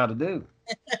taught him how to do.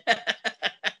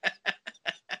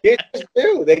 Kids just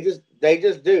do. They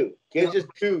just do. Kids just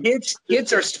do.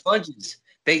 Kids are sponges.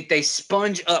 They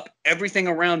sponge up everything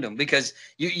around them because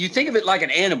you think of it like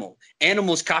an animal.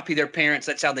 Animals copy their parents.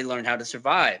 That's how they learn how to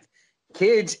survive.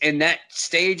 Kids in that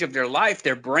stage of their life,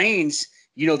 their brains,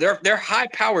 they're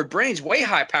high-powered brains, way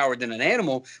high-powered than an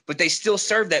animal, but they still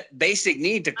serve that basic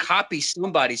need to copy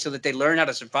somebody so that they learn how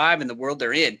to survive in the world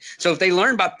they're in. So if they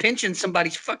learn by pinching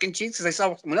somebody's fucking cheeks because they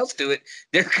saw someone else do it,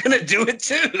 they're going to do it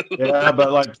too. Yeah,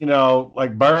 but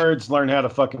like birds learn how to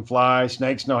fucking fly.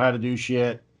 Snakes know how to do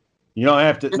shit. You don't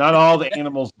have to, not all the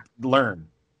animals learn.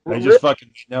 They just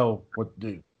fucking know what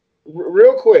to do.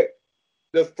 Real quick,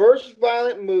 the first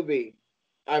violent movie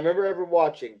I remember ever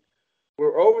watching,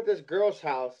 we're over at this girl's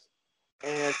house,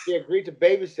 and she agreed to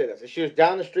babysit us. And she was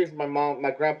down the street from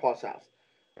my grandpa's house.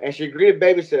 And she agreed to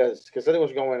babysit us because something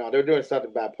was going on. They were doing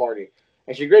something bad party.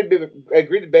 And she agreed to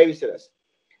babysit us.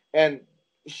 And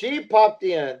she popped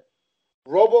in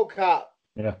RoboCop.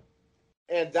 Yeah.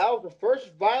 And that was the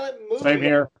first violent movie Same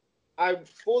here. I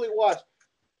fully watched.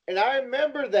 And I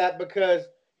remember that because,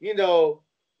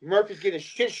 Murphy's getting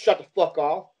shit shut the fuck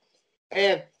off.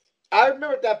 And I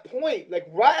remember at that point, like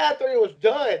right after it was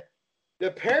done, the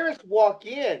parents walk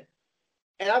in,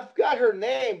 and I forgot her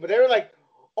name, but they were like,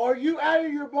 "Are you out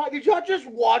of your mind? Did y'all just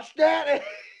watch that?"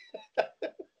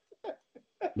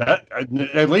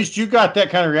 At least you got that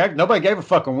kind of reaction. Nobody gave a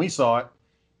fuck when we saw it.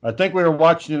 I think we were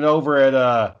watching it over at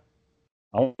I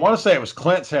want to say it was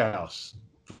Clint's house.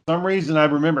 For some reason, I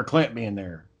remember Clint being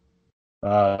there.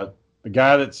 The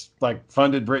guy that's like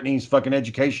funded Brittany's fucking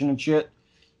education and shit.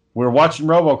 We were watching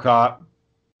RoboCop,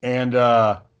 and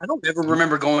I don't ever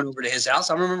remember going over to his house.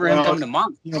 I remember him coming to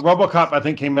mom. RoboCop I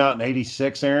think came out in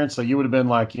 '86, Aaron. So you would have been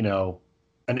like, an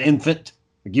infant.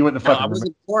 Like you wouldn't have fucking. I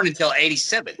wasn't born until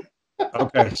 '87.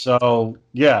 Okay, so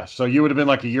yeah, so you would have been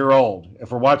like a year old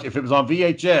if it was on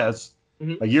VHS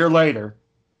a year later.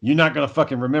 You're not gonna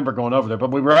fucking remember going over there,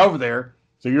 but we were over there.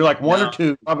 So you're like one or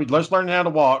two, probably. Let's learn how to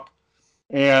walk,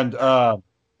 and.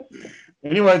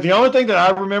 Anyway, the only thing that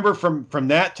I remember from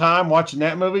that time watching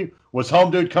that movie was Home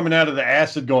Dude coming out of the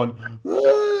acid going,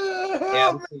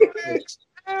 help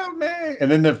me.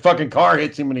 And then the fucking car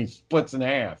hits him and he splits in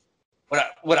half.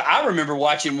 What I remember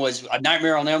watching was A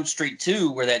Nightmare on Elm Street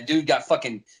 2, where that dude got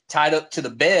fucking tied up to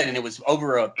the bed and it was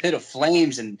over a pit of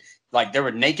flames and like there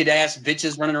were naked ass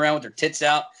bitches running around with their tits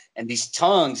out and these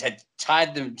tongues had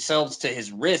tied themselves to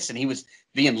his wrists and he was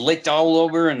being licked all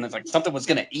over and like something was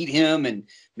going to eat him. And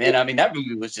man, I mean, that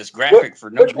movie was just graphic for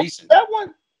no reason. That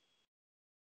one?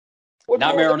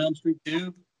 Nightmare on Elm Street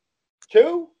 2.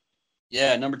 2?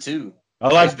 Yeah, number 2. I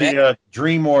like the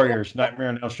Dream Warriors, Nightmare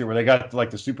on Elm Street, where they got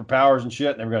like the superpowers and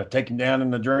shit, and they were going to take him down in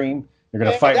the dream. They're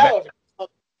going to fight back. That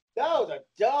was a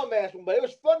dumbass one, but it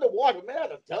was fun to watch. But man,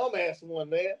 that was a dumbass one,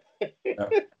 man.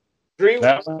 Dream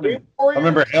Warriors. I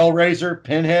remember Hellraiser,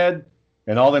 Pinhead,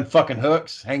 and all them fucking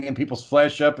hooks, hanging people's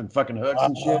flesh up and fucking hooks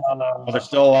and shit while they're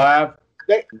still alive.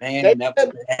 They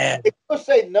will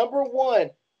say number one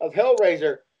of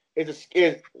Hellraiser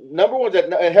is number one that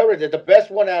Hellraiser is the best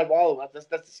one out of all of them.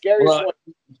 That's the scariest one.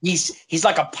 He's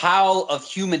like a pile of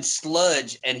human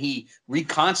sludge, and he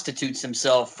reconstitutes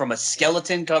himself from a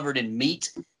skeleton covered in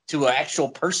meat to an actual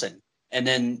person. And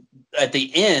then at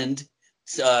the end,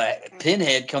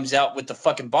 Pinhead comes out with the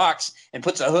fucking box and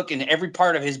puts a hook in every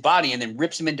part of his body and then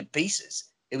rips him into pieces.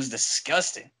 It was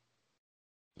disgusting.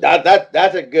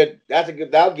 That's a good one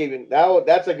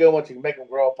to make him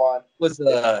grow up on.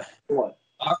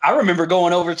 I remember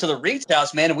going over to the Reed's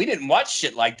house, man, and we didn't watch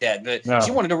shit like that. But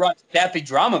she wanted to watch sappy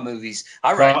drama movies.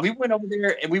 We went over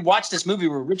there and we watched this movie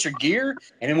with Richard Gere,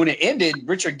 and then when it ended,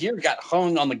 Richard Gere got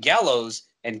hung on the gallows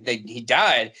and he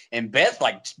died. And Beth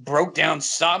like broke down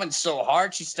sobbing so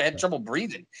hard she had trouble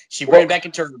breathing. She ran back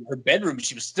into her bedroom and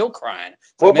she was still crying.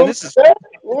 What was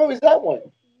that one?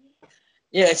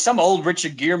 Yeah, it's some old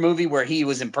Richard Gere movie where he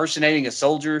was impersonating a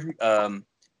soldier, and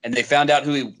they found out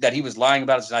that he was lying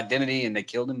about his identity, and they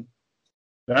killed him.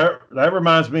 That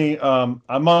reminds me, I'm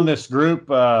on this group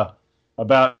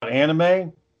about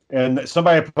anime, and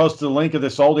somebody posted a link of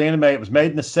this old anime. It was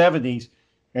made in the 70s,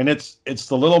 and it's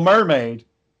The Little Mermaid,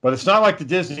 but it's not like the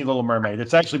Disney Little Mermaid.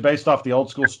 It's actually based off the old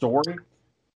school story.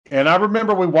 And I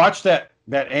remember we watched that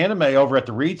anime over at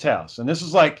the Reed's house, and this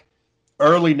is like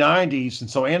early 90s, and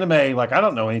so anime, like I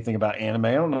don't know anything about anime.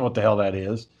 I don't know what the hell that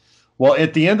is. Well,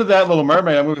 at the end of that Little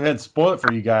Mermaid, I'm going to go ahead and spoil it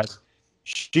for you guys.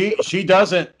 She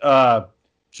doesn't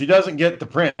get the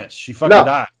prince. She fucking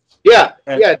dies. Yeah,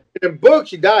 in the book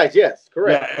she dies. Yes,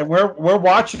 correct. Yeah, and we're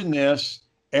watching this,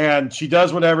 and she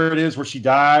does whatever it is where she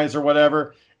dies or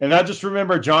whatever. And I just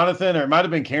remember Jonathan, or it might have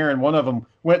been Karen. One of them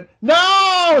went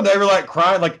no, and they were like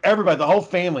crying, like everybody, the whole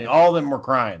family, all of them were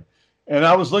crying. And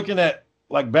I was looking at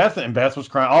like Beth, and Beth was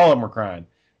crying. All of them were crying.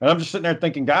 And I'm just sitting there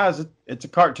thinking, guys, it's a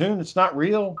cartoon. It's not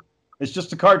real. It's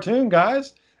just a cartoon,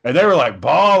 guys. And they were like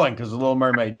bawling because the Little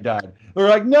Mermaid died. They were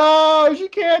like, no, she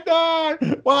can't die.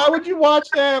 Why would you watch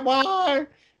that? Why?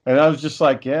 And I was just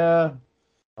like, yeah,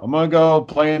 I'm going to go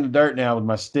play in the dirt now with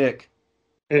my stick.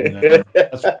 And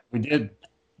that's what we did.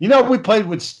 You know, we played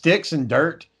with sticks and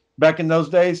dirt back in those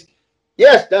days.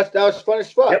 Yes, that was fun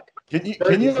as fuck. Can you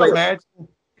imagine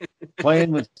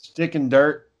playing with stick and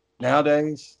dirt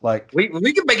nowadays? Like we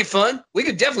could make it fun. We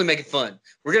could definitely make it fun.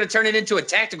 We're gonna turn it into a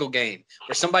tactical game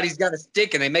where somebody's got a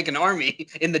stick and they make an army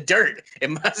in the dirt,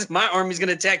 and my army's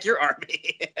gonna attack your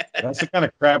army. that's the kind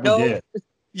of crap we did.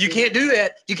 You can't do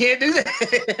that. You can't do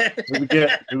that. we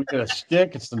would get a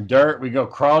stick and some dirt. We go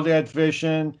crawdad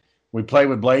fishing. We play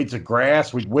with blades of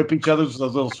grass. We'd whip each other with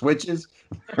those little switches.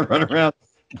 Run around.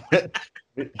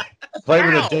 Play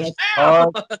with a death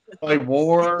card. Play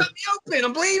war. Let me open.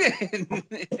 I'm bleeding.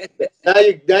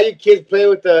 Now you kids play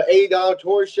with the $80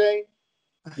 toy, Shane.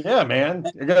 Yeah, man.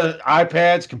 You got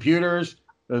iPads, computers,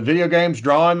 video games,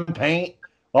 drawing, paint,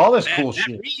 all this cool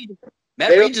shit.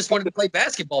 Matt Reed just wanted to play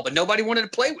basketball, but nobody wanted to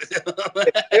play with him.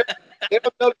 They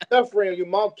don't know the suffering of your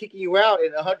mom kicking you out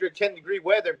in 110-degree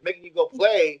weather, making you go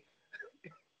play.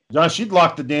 John, she'd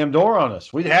lock the damn door on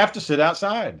us. We'd have to sit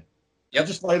outside. Yep. We'd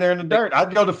just lay there in the dirt.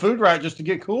 I'd go to Food Right just to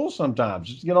get cool sometimes,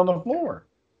 just to get on the floor.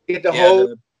 Get the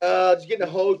hose, just getting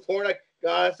the hose pouring like,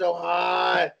 God, it's so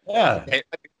hot. Yeah. They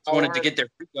wanted to get their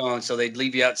freak on, so they'd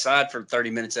leave you outside for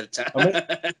 30 minutes at a time. I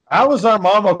mean, how was our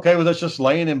mom okay with us just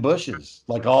laying in bushes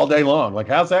like all day long? Like,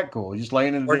 how's that cool? Just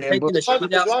laying in the damn bushes.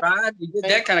 Shit outside. We did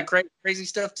that kind of crazy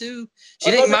stuff too.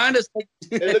 She didn't mind us.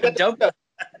 Hey, look at the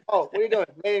oh, what are you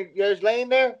doing? You're just laying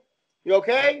there? You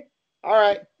okay? All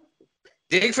right.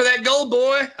 Dig for that gold,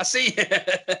 boy. I see you.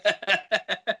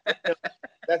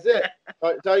 That's it.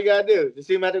 That's all you got to do. Just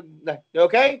see him at the, you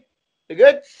okay? You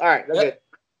good? All right. That's good.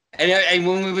 And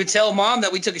when we would tell mom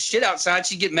that we took a shit outside,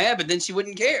 she'd get mad, but then she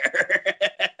wouldn't care.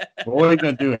 What are you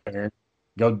gonna do, Aaron?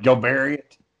 Go bury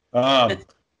it. All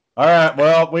right.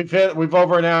 Well, we've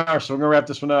over an hour, so we're gonna wrap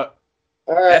this one up.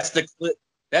 All right. That's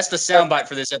the soundbite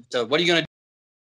for this episode. What are you gonna do?